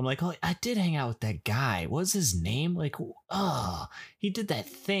 I'm like, oh, I did hang out with that guy. What's his name? Like, oh, he did that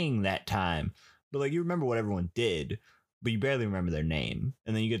thing that time. But like you remember what everyone did, but you barely remember their name.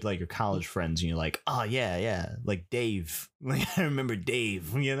 And then you get to like your college friends, and you're like, oh yeah, like Dave. Like I remember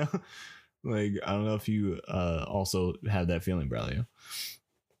Dave. Like I don't know if you also have that feeling, Braulio.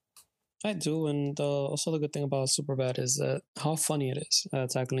 I do, and also the good thing about Superbad is that how funny it is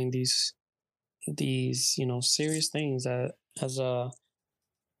tackling these serious things that, as a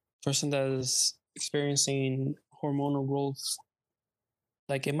person that is experiencing hormonal growth,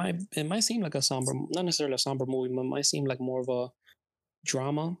 like it might seem like not necessarily a somber movie, but it might seem like more of a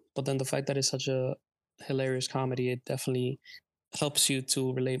drama. But then the fact that it's such a hilarious comedy, it definitely helps you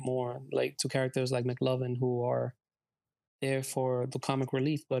to relate more, like to characters like McLovin, who are there for the comic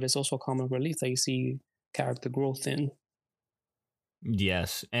relief, but it's also a comic relief that you see character growth in.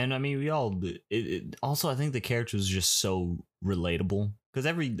 Yes, and I mean we all. Also, I think the character is just so relatable, because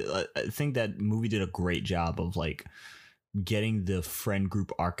I think that movie did a great job of like getting the friend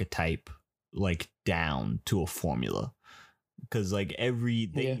group archetype like down to a formula. because like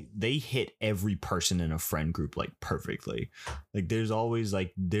they hit every person in a friend group like perfectly. Like there's always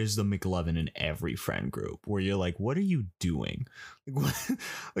there's the McLovin in every friend group where you're like, what are you doing?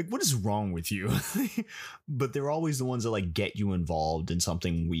 What is wrong with you? But they're always the ones that like get you involved in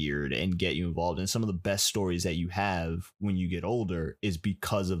something weird and get you involved in some of the best stories that you have when you get older is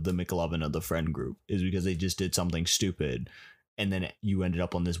because of the McLovin of the friend group, is because they just did something stupid and then you ended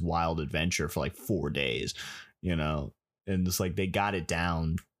up on this wild adventure for like 4 days, and just like they got it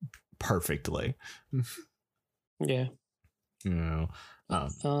down perfectly. Yeah.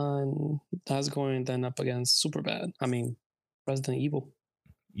 That's going then up against Superbad. I mean, Resident Evil.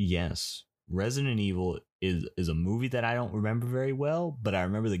 Yes. Resident Evil is a movie that I don't remember very well, but I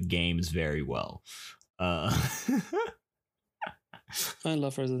remember the games very well. I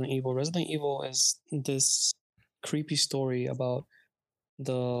love Resident Evil. Resident Evil is this creepy story about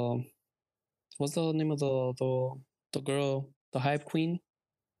what's the name of the girl, the Hive Queen?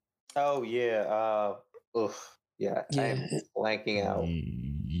 Oh yeah. Yeah. I'm blanking out.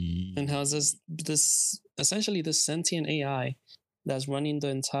 And how's this essentially this sentient AI that's running the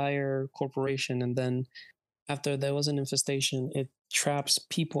entire corporation, and then after there was an infestation, it traps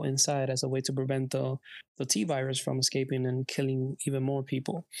people inside as a way to prevent the T virus from escaping and killing even more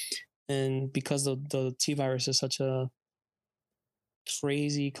people. And because the T virus is such a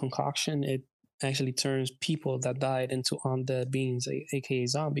crazy concoction, it actually turns people that died into undead beings, aka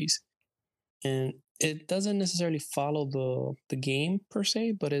zombies. And it doesn't necessarily follow the game per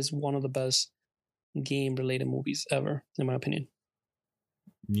se, but is one of the best game related movies ever, in my opinion.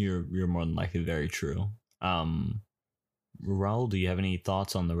 You're more than likely very true. Raul, do you have any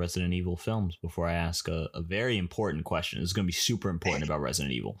thoughts on the Resident Evil films before I ask a very important question? It's going to be super important about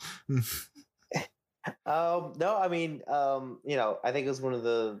Resident Evil. No, I mean, I think it was one of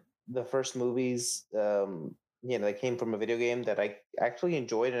the first movies, that came from a video game that I actually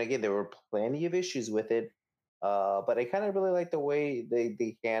enjoyed. And again, there were plenty of issues with it, but I kind of really liked the way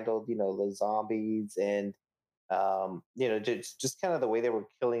they handled, the zombies and, just kind of the way they were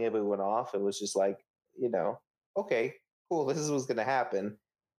killing everyone off. It was just like, okay, cool, this is what's going to happen.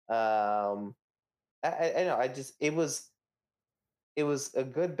 I know, it was a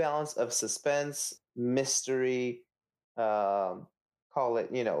good balance of suspense, mystery, call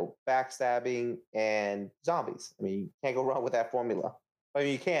it, backstabbing and zombies. I mean, you can't go wrong with that formula. I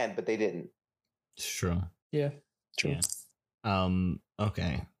mean, you can, but they didn't. It's true. Yeah, true. Yeah.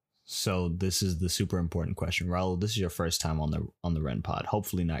 Okay. So this is the super important question. Raul, this is your first time on the Ren Pod.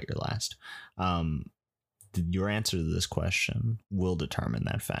 Hopefully not your last. Your answer to this question will determine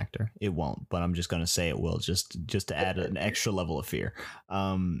that factor. It won't, but I'm just going to say it will, just to add an extra level of fear.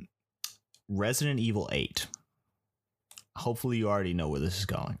 Resident Evil 8. Hopefully you already know where this is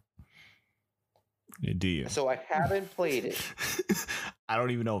going. Do you? So I haven't played it. I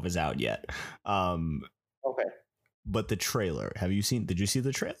don't even know if it's out yet. Okay. But the trailer, did you see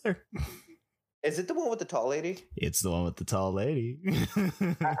the trailer? Is it the one with the tall lady? It's the one with the tall lady.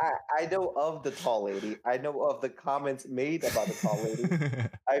 I know of the tall lady. I know of the comments made about the tall lady.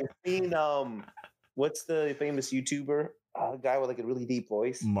 I've seen what's the famous YouTuber? A guy with like a really deep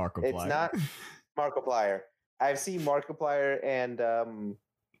voice. Markiplier. It's not Markiplier. I've seen Markiplier and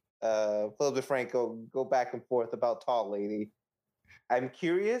Philip DeFranco go back and forth about tall lady. I'm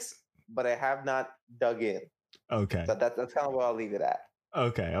curious, but I have not dug in. Okay. So that's kind of where I'll leave it at.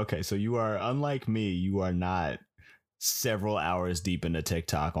 Okay. So you are, unlike me, you are not several hours deep into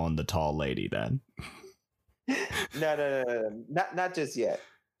TikTok on the tall lady then. No. Not just yet.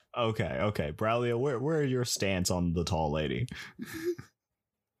 Okay. Braulio, where are your stance on the tall lady?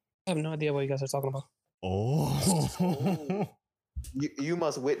 I have no idea what you guys are talking about. Oh. You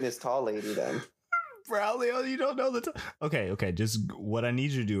must witness tall lady then. Braulio, you don't know Okay. Just what I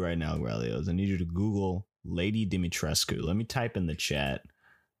need you to do right now, Braulio, is I need you to Google Lady Dimitrescu. Let me type in the chat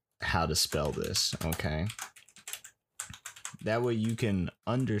how to spell this, okay? That way you can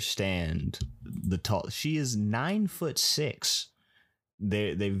understand the tall. She is 9'6".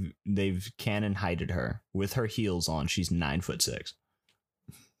 They've canon heighted her with her heels on. She's 9'6".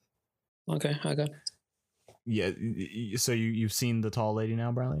 Okay, I got. Yeah, so you've seen the tall lady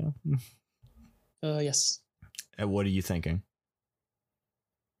now, Braulio? Yes. And what are you thinking?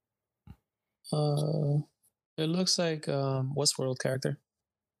 It looks like Westworld character.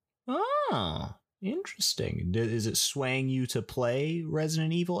 Oh, interesting. Is it swaying you to play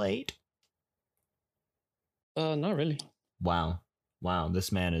Resident Evil 8? Not really. Wow.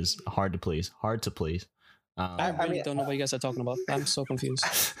 This man is hard to please. I really don't know what you guys are talking about. I'm so confused.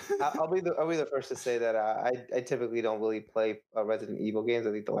 I'll be the first to say that I typically don't really play Resident Evil games.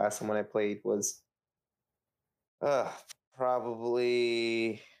 I think the last one I played was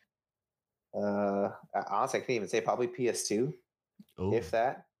Probably. Honestly, I can't even say. Probably PS2, if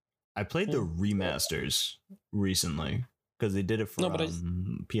that. I played the remasters recently because they did it for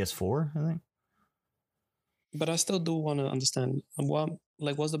PS4, I think. But I still do want to understand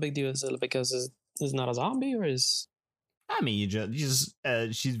what's the big deal? Is it because it's not a zombie, or is? I mean,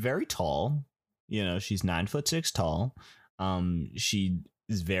 she's very tall. You know, she's 9'6" tall. She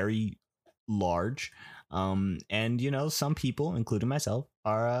is very large. And you know, some people, including myself,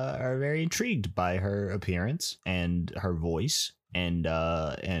 are very intrigued by her appearance and her voice and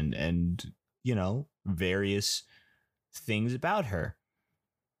you know, various things about her.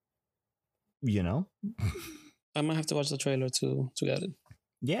 You know, I might have to watch the trailer to get it.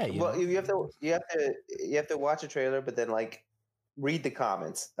 Yeah. Well, you have to watch a trailer, but then like read the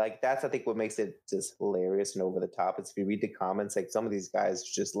comments. Like that's I think what makes it just hilarious and over the top. Is if you read the comments, like some of these guys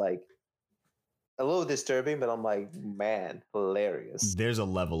just like a little disturbing, but I'm like, man, hilarious. There's a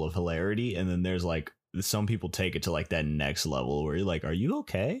level of hilarity, and then there's like some people take it to like that next level where you're like, are you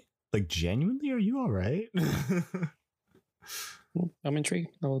okay? Like genuinely, are you all right? I'm intrigued.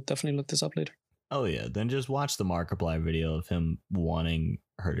 I'll definitely look this up later. Oh yeah, then just watch the Markiplier video of him wanting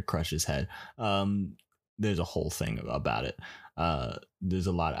her to crush his head. There's a whole thing about it. There's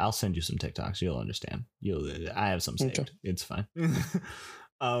a lot. I'll send you some TikToks. You'll understand. I have some saved. Okay. It's fine.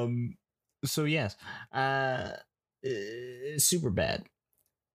 So yes, Superbad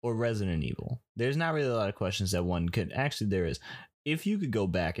or Resident Evil. There's not really a lot of questions that one could. Actually, there is. If you could go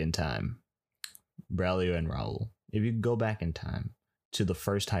back in time, Braulio and Raul, if you could go back in time to the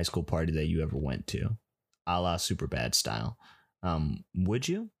first high school party that you ever went to, a la Superbad style, would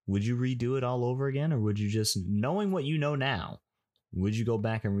you redo it all over again, or would you just, knowing what you know now, would you go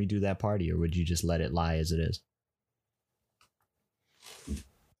back and redo that party, or would you just let it lie as it is?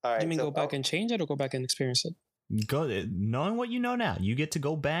 All right, you mean go back and change it, or go back and experience it? Knowing what you know now, you get to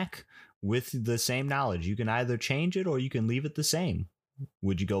go back with the same knowledge. You can either change it or you can leave it the same.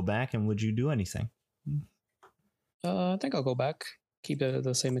 Would you go back, and would you do anything? I think I'll go back, keep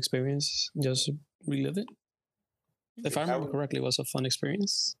the same experience, just relive it. If I remember correctly, it was a fun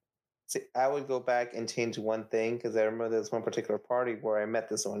experience. See, I would go back and change one thing, because I remember there was one particular party where I met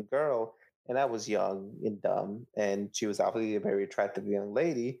this one girl, and I was young and dumb, and she was obviously a very attractive young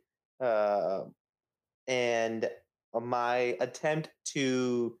lady. And my attempt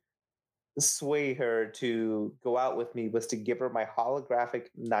to sway her to go out with me was to give her my holographic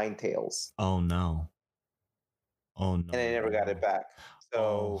Ninetales. Oh no. And I never got it back.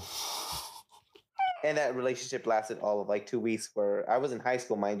 So and that relationship lasted all of like 2 weeks, where I was in high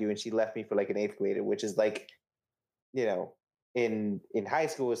school, mind you, and she left me for like an 8th grader, which is like, you know, in high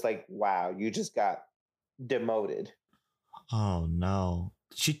school, it's like, wow, you just got demoted. Oh no.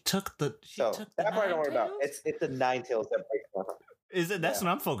 She took the that part I don't worry about. It's the Ninetales that breaks my heart. That's what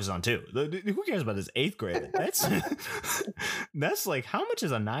I'm focused on too. Who cares about this 8th grader? That's that's like, how much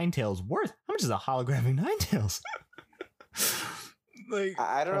is a Ninetales worth? How much is a holographic Ninetales? Like,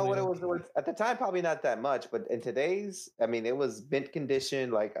 I don't know what it was at the time. Probably not that much, but in today's, I mean, it was mint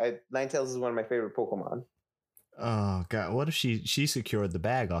condition. Like, Ninetales is one of my favorite Pokemon. Oh god, what if she secured the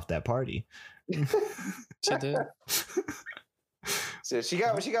bag off that party? She did. So she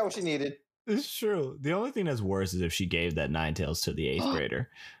got what she needed. It's true. The only thing that's worse is if she gave that Ninetales to the 8th grader.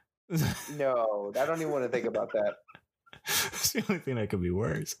 No, I don't even want to think about that. It's the only thing that could be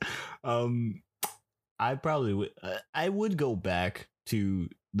worse. I probably would. I would go back to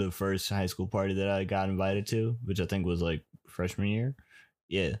the first high school party that I got invited to, which I think was like freshman year.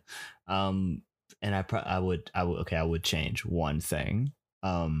 Yeah. And I would change one thing.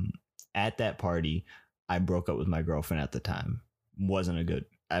 At that party, I broke up with my girlfriend at the time.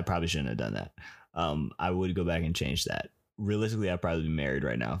 I probably shouldn't have done that. I would go back and change that. Realistically, I'd probably be married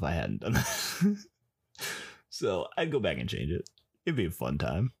right now if I hadn't done that. So I'd go back and change it. It'd be a fun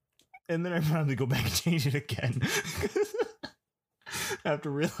time. And then I'd probably go back and change it again after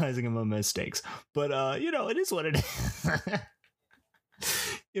realizing my mistakes. But, you know, it is what it is.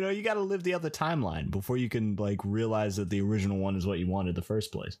 You know, you got to live the other timeline before you can, like, realize that the original one is what you wanted in the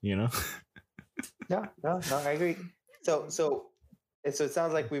first place, you know? No, I agree. So it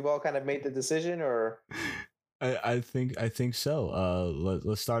sounds like we've all kind of made the decision, or I think so.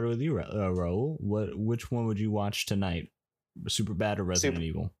 Let's start with you, Raul. Which one would you watch tonight? Superbad or Resident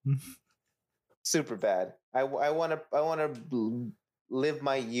Evil? Superbad. I want to live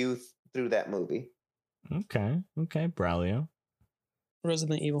my youth through that movie. Okay, Braulio.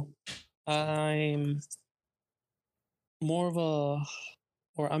 Resident Evil. I'm in more of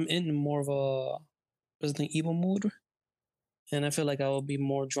a Resident Evil mood, and I feel like I will be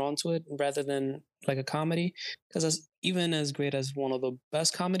more drawn to it rather than like a comedy, because as even as great as one of the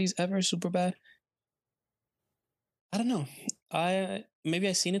best comedies ever, Superbad. I don't know. Maybe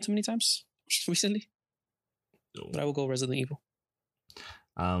I've seen it too many times recently, but I will go Resident Evil.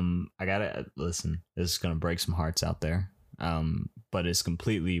 I gotta listen. This is gonna break some hearts out there. But it's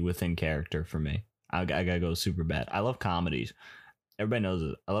completely within character for me. I gotta go Superbad. I love comedies. Everybody knows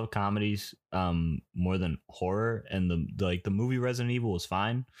it. I love comedies more than horror. And the movie Resident Evil was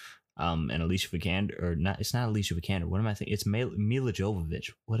fine. And Alicia Vikander, or not? It's not Alicia Vikander. What am I thinking? It's Mila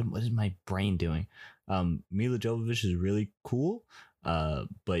Jovovich. What is my brain doing? Mila Jovovich is really cool.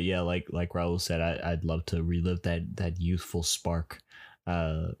 But yeah, like Raul said, I'd love to relive that youthful spark.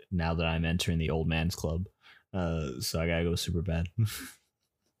 Now that I'm entering the old man's club. So I gotta go Superbad.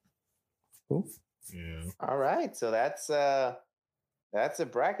 Cool. Yeah. All right, so that's a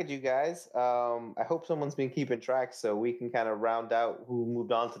bracket, you guys. I hope someone's been keeping track so we can kind of round out who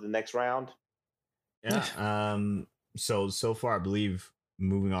moved on to the next round. Yeah. So far, I believe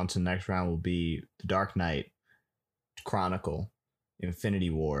moving on to the next round will be The Dark Knight, Chronicle, Infinity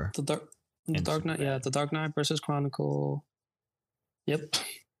War. The Dark Knight, yeah, The Dark Knight versus Chronicle. Yep.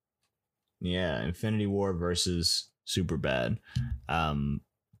 Yeah, Infinity War versus Superbad.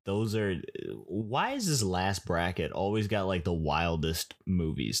 Those are. Why is this last bracket always got like the wildest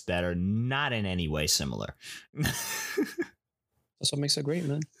movies that are not in any way similar? That's what makes it great,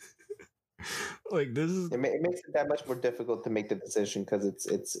 man. Like this is. It makes it that much more difficult to make the decision because it's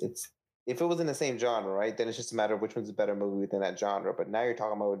if it was in the same genre, right? Then it's just a matter of which one's a better movie within that genre. But now you're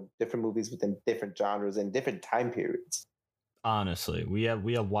talking about different movies within different genres and different time periods. Honestly, we have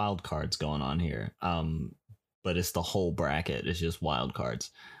wild cards going on here. But it's the whole bracket. It's just wild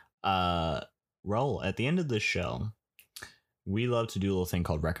cards. Raul, at the end of this show, we love to do a little thing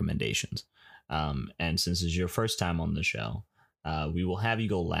called recommendations. And since it's your first time on the show, we will have you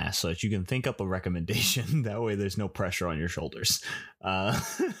go last so that you can think up a recommendation. That way there's no pressure on your shoulders. I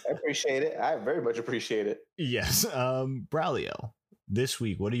appreciate it. I very much appreciate it. Yes. Braulio, this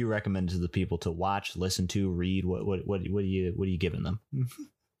week, what do you recommend to the people to watch, listen to, read? What are you giving them?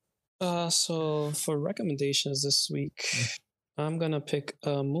 So for recommendations this week, I'm gonna pick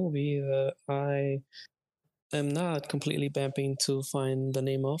a movie that I am not completely vamping to find the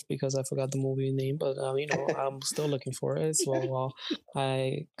name of because I forgot the movie name, but I'm still looking for it. So while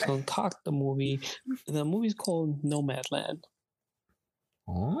I concoct the movie, the movie's called Nomadland.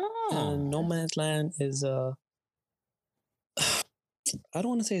 Oh. And Nomadland is I don't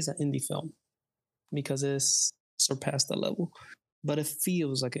want to say it's an indie film because it's surpassed that level, but it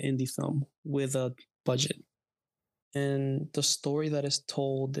feels like an indie film with a budget. And the story that is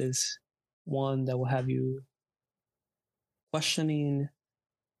told is one that will have you questioning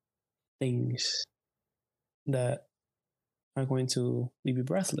things that are going to leave you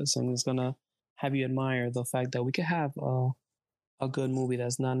breathless, and it's going to have you admire the fact that we could have a good movie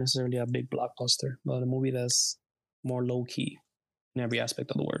that's not necessarily a big blockbuster, but a movie that's more low-key in every aspect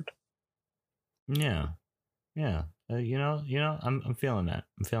of the word. Yeah. I'm feeling that.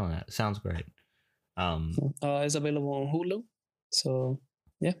 Sounds great. It's available on Hulu. So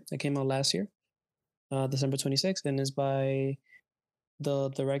yeah, it came out last year, December 26th, and is by the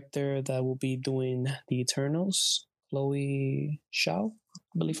director that will be doing The Eternals, Chloe Zhao,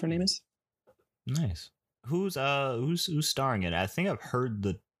 I believe her name is. Nice. Who's starring in it? I think I've heard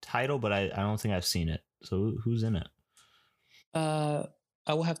the title, but I don't think I've seen it. So who's in it? I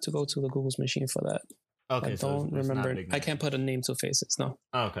will have to go to the Google's machine for that. Okay, I don't remember. I can't put a name to faces. No.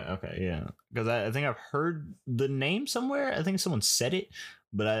 Okay, yeah. Because I think I've heard the name somewhere. I think someone said it,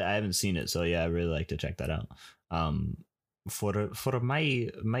 but I haven't seen it. So yeah, I really like to check that out. For my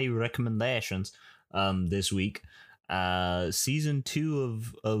recommendations, this week, season 2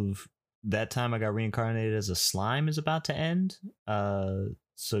 of That Time I Got Reincarnated as a Slime is about to end.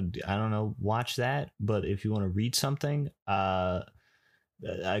 So I don't know. Watch that. But if you want to read something,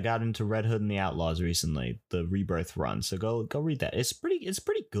 I got into Red Hood and the Outlaws recently, the Rebirth run. So go read that. It's pretty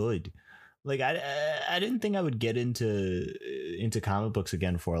good. Like I didn't think I would get into comic books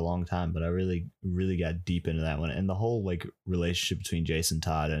again for a long time, but I really got deep into that one. And the whole like relationship between Jason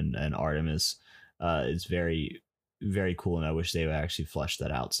Todd and Artemis is very, very cool. And I wish they would actually flesh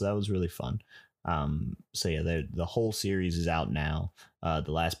that out. So that was really fun. So yeah, the whole series is out now.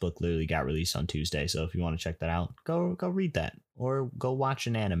 The last book literally got released on Tuesday. So if you want to check that out, go read that or go watch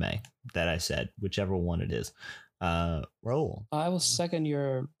an anime that I said, whichever one it is. Raul. I will second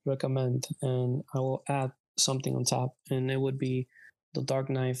your recommend, and I will add something on top, and it would be the Dark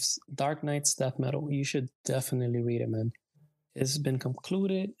Knight's Death Metal. You should definitely read it, man. It's been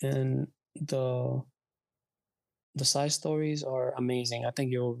concluded, and the side stories are amazing. I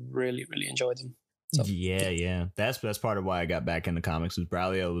think you'll really, really enjoy them. So yeah. That's part of why I got back into comics. Was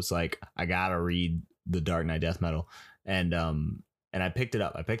Braulio was like, I gotta read the Dark Knight Death Metal, and I picked it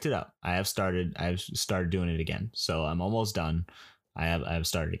up. I've started doing it again. So I'm almost done. I have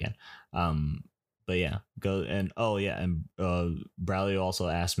started again. But yeah, go and Braulio also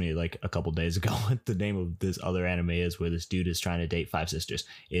asked me like a couple days ago what the name of this other anime is, where this dude is trying to date 5 sisters.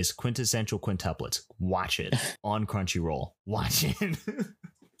 Is Quintessential Quintuplets. Watch it on Crunchyroll. Watch it.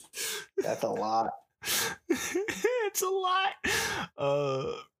 That's a lot. It's a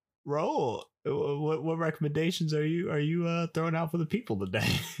lot. Roll. What recommendations are you throwing out for the people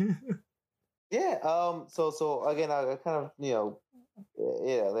today? Yeah. So again, I kind of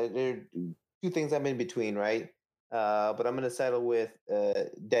there are two things I'm in between, right? But I'm gonna settle with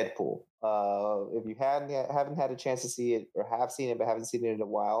Deadpool. If you haven't had a chance to see it, or have seen it but haven't seen it in a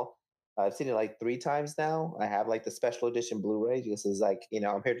while, I've seen it like 3 times now. I have like the special edition Blu-ray. This is like,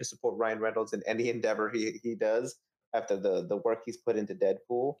 I'm here to support Ryan Reynolds in any endeavor he does after the work he's put into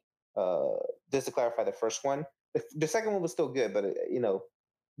Deadpool. Just to clarify, the first one, the second one was still good, but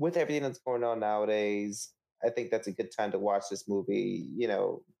with everything that's going on nowadays, I think that's a good time to watch this movie.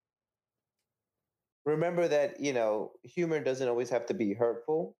 Remember that humor doesn't always have to be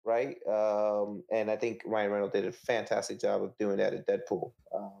hurtful, right? And I think Ryan Reynolds did a fantastic job of doing that at Deadpool,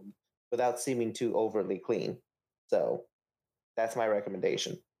 without seeming too overly clean. So that's my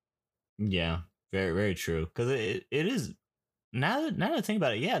recommendation. Yeah, very, very true. Because it is, now that I think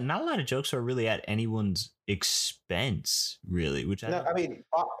about it, yeah, not a lot of jokes are really at anyone's expense, really. Which I mean,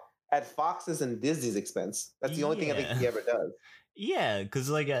 at Fox's and Disney's expense. That's the only thing I think he ever does. Yeah, because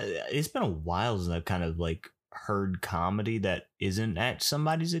like it's been a while since I've kind of like heard comedy that isn't at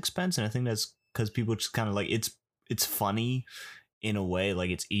somebody's expense, and I think that's because people just kind of like it's funny in a way. Like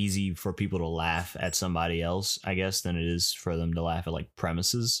it's easy for people to laugh at somebody else, I guess, than it is for them to laugh at like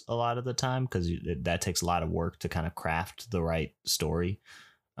premises a lot of the time, because that takes a lot of work to kind of craft the right story.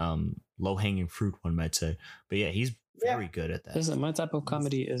 Low hanging fruit, one might say. But yeah, he's very good at that. Listen, my type of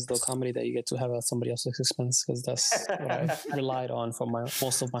comedy is the comedy that you get to have at somebody else's expense, because that's what I've relied on for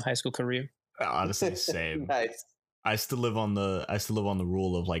most of my high school career. Honestly, same. Nice. I still live on the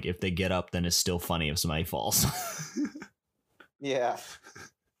rule of like, if they get up, then it's still funny if somebody falls. Yeah.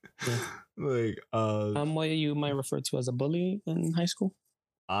 Like what you might refer to as a bully in high school,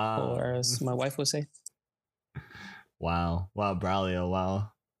 or as my wife would say. Wow, Braulio,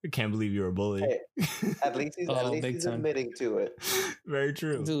 wow. I can't believe you're a bully. Hey, at least he's admitting to it. Very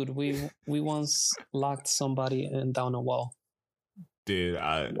true. Dude, we once locked somebody down a wall. Dude,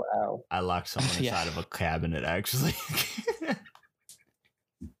 I locked someone inside of a cabinet, actually.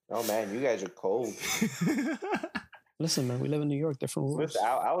 Oh man, you guys are cold. Listen, man, we live in New York, different rules.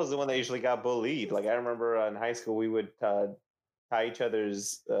 I was the one that usually got bullied. Like I remember in high school, we would tie each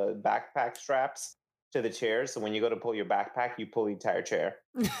other's backpack straps to the chair. So when you go to pull your backpack, you pull the entire chair.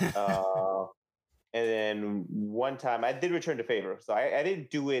 And then one time I did return the favor. So I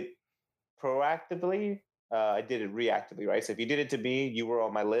didn't do it proactively. I did it reactively, right? So if you did it to me, you were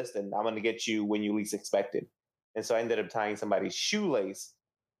on my list, and I'm going to get you when you least expect it. And so I ended up tying somebody's shoelace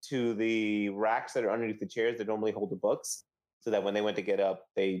to the racks that are underneath the chairs that normally hold the books, so that when they went to get up,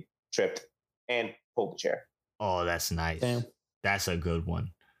 they tripped and pulled the chair. Oh, that's nice. Damn. That's a good one.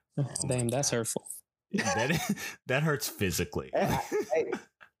 Damn, that's hurtful. That hurts physically. Hey,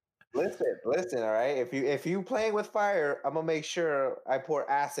 listen, all right? If you playing with fire, I'm going to make sure I pour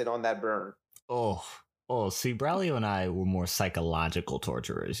acid on that burn. Oh, see, Braulio and I were more psychological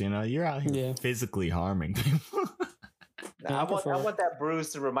torturers. You're out here physically harming people. I want that bruise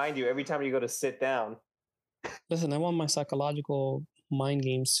to remind you every time you go to sit down. Listen, I want my psychological mind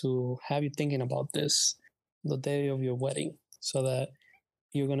games to have you thinking about this the day of your wedding, so that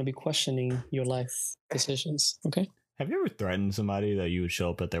you're going to be questioning your life decisions. Okay? Have you ever threatened somebody that you would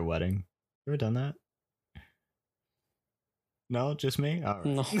show up at their wedding? You ever done that? No, just me? All right.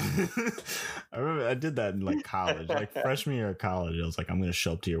 No. I remember I did that in like college, like freshman year of college. I was like, I'm going to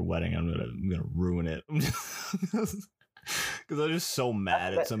show up to your wedding. I'm going to ruin it. Because I'm just so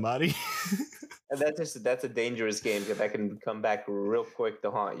mad at somebody. And that's a dangerous game, because that can come back real quick to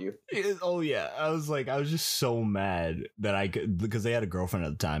haunt you. Oh yeah, I was just so mad that because they had a girlfriend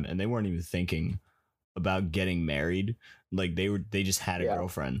at the time, and they weren't even thinking about getting married. Like they just had a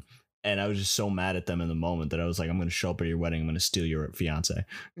girlfriend, and I was just so mad at them in the moment that I was like, I'm going to show up at your wedding. I'm going to steal your fiance,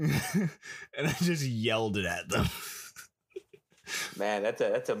 and I just yelled it at them. Man,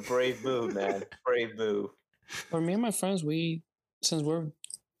 that's a brave move, man. Brave move. For me and my friends, since we're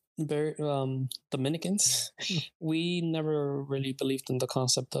very Dominicans, we never really believed in the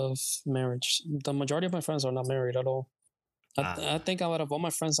concept of marriage. The majority of my friends are not married at all. I think out of all my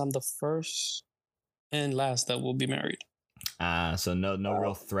friends, I'm the first and last that will be married. So no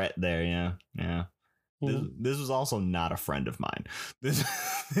real threat there. Yeah. Mhm. This was also not a friend of mine.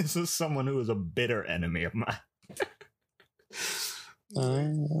 This was someone who was a bitter enemy of mine.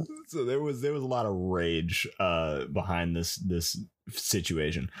 So there was a lot of rage behind this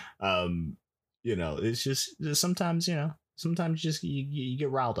situation. It's just sometimes just you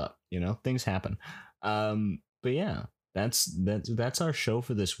get riled up. Things happen. But yeah, that's our show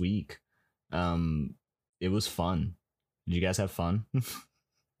for this week. It was fun. Did you guys have fun?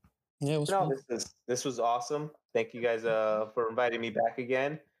 Yeah, it was fun. This was awesome. Thank you guys for inviting me back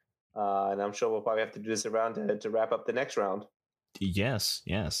again. And I'm sure we'll probably have to do this around to wrap up the next round. Yes.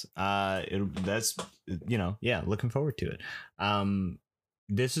 That's looking forward to it.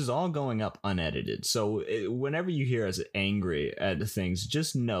 This is all going up unedited, so whenever you hear us angry at things,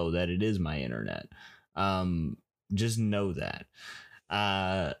 just know that it is my internet. Just know that.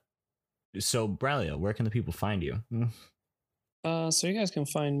 So Braulio, where can the people find you? So you guys can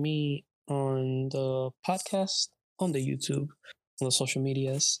find me on the podcast, on the YouTube, on the social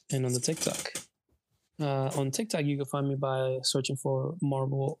medias, and on the TikTok. On TikTok, you can find me by searching for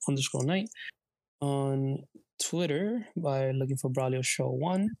Marvel_Knight. On Twitter, by looking for Braulio Show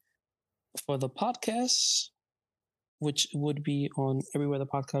 1. For the podcast, which would be on everywhere the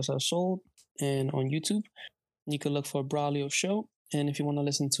podcasts are sold, and on YouTube, you can look for Braulio Show. And if you want to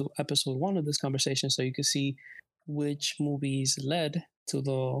listen to episode 1 of this conversation, so you can see which movies led to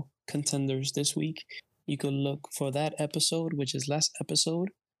the contenders this week, you could look for that episode, which is last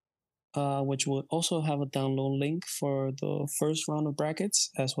episode, which will also have a download link for the first round of brackets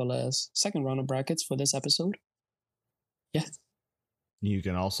as well as second round of brackets for this episode. Yeah. You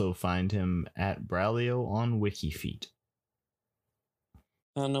can also find him at Braulio on WikiFeet.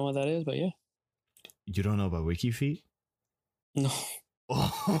 I don't know what that is, but yeah. You don't know about WikiFeet? No.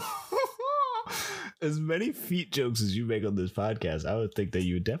 As many feet jokes as you make on this podcast, I would think that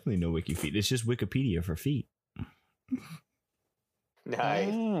you would definitely know WikiFeet. It's just Wikipedia for feet.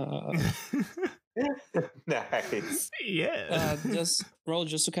 Nice. Nice. Yeah. Just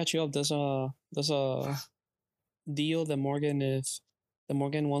to catch you up, there's a deal that Morgan,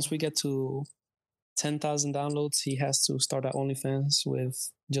 once we get to 10,000 downloads, he has to start at OnlyFans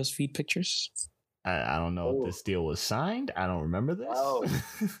with just feet pictures. I don't know if this deal was signed. I don't remember this.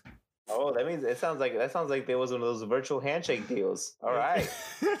 Oh, that means that sounds like there was one of those virtual handshake deals. All right.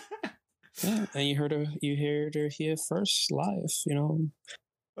 Yeah, and you heard her here first live.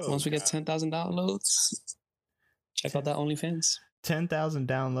 Once we get 10,000 downloads, check out that OnlyFans. 10,000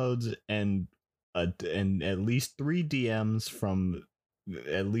 downloads and at least 3 DMs from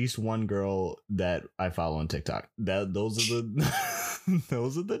at least one girl that I follow on TikTok. Those are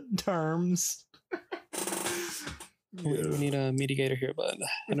the terms. We need a mitigator here, but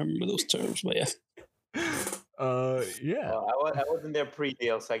I don't remember those terms. But yeah. Yeah. Well, I wasn't there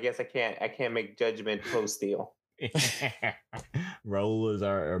pre-deal, so I guess I can't make judgment post-deal. Raul is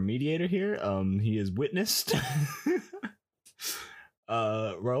our mediator here. He is witnessed.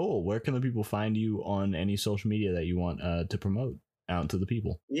 Raul, where can the people find you on any social media that you want to promote out to the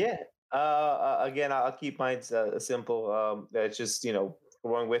people? Yeah. Again, I'll keep mine simple. It's just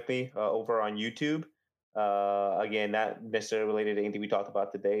growing with me over on YouTube. Again, not necessarily related to anything we talked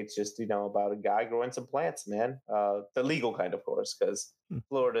about today. It's just about a guy growing some plants, man. The legal kind, of course, because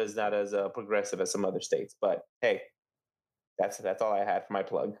Florida is not as progressive as some other states. But hey, that's all I had for my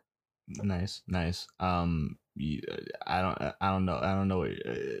plug. Nice. I don't know.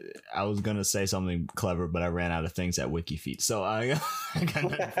 I was gonna say something clever, but I ran out of things at WikiFeet, so I got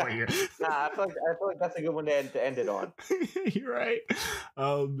nothing for you. I feel like that's a good one to end it on. You're right.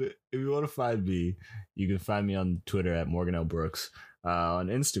 If you want to find me, you can find me on Twitter at Morgan L. Brooks, on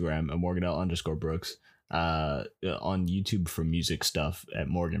Instagram at Morgan L_Brooks, on YouTube for music stuff at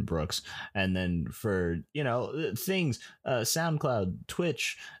Morgan Brooks, and then for things, SoundCloud,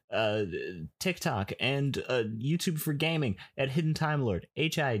 Twitch, TikTok, and YouTube for gaming at Hidden Time Lord,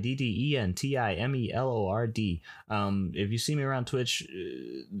 HIDDENTIMELORD. If you see me around Twitch,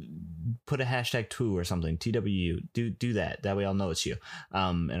 put a hashtag #TWO or something, TWU. Do that way I'll know it's you.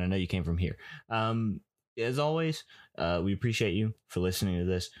 And I know you came from here. As always, we appreciate you for listening to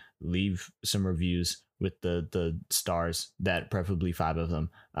this. Leave some reviews with the stars, that preferably 5 of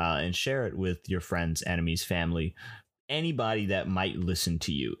them, and share it with your friends, enemies, family, anybody that might listen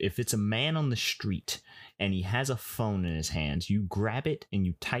to you. If it's a man on the street and he has a phone in his hands, you grab it and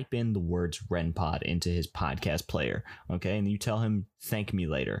you type in the words RenPod into his podcast player, okay? And you tell him, thank me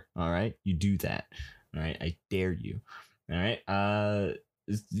later, all right? You do that, all right? I dare you, all right?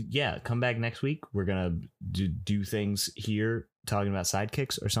 Yeah, come back next week. We're gonna do things here talking about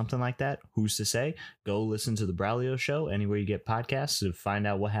sidekicks or something like that. Who's to say? Go listen to the Braulio Show anywhere you get podcasts to find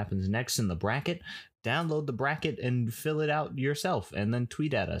out what happens next in the bracket. Download the bracket and fill it out yourself, and then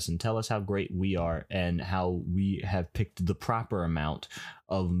tweet at us and tell us how great we are and how we have picked the proper amount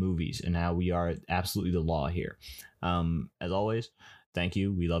of movies and how we are absolutely the law here. As always, thank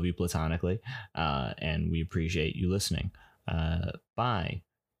you. We love you platonically, and we appreciate you listening. Bye.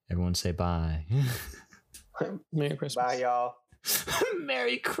 Everyone say bye. Merry Christmas. Bye, y'all.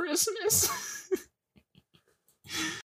 Merry Christmas.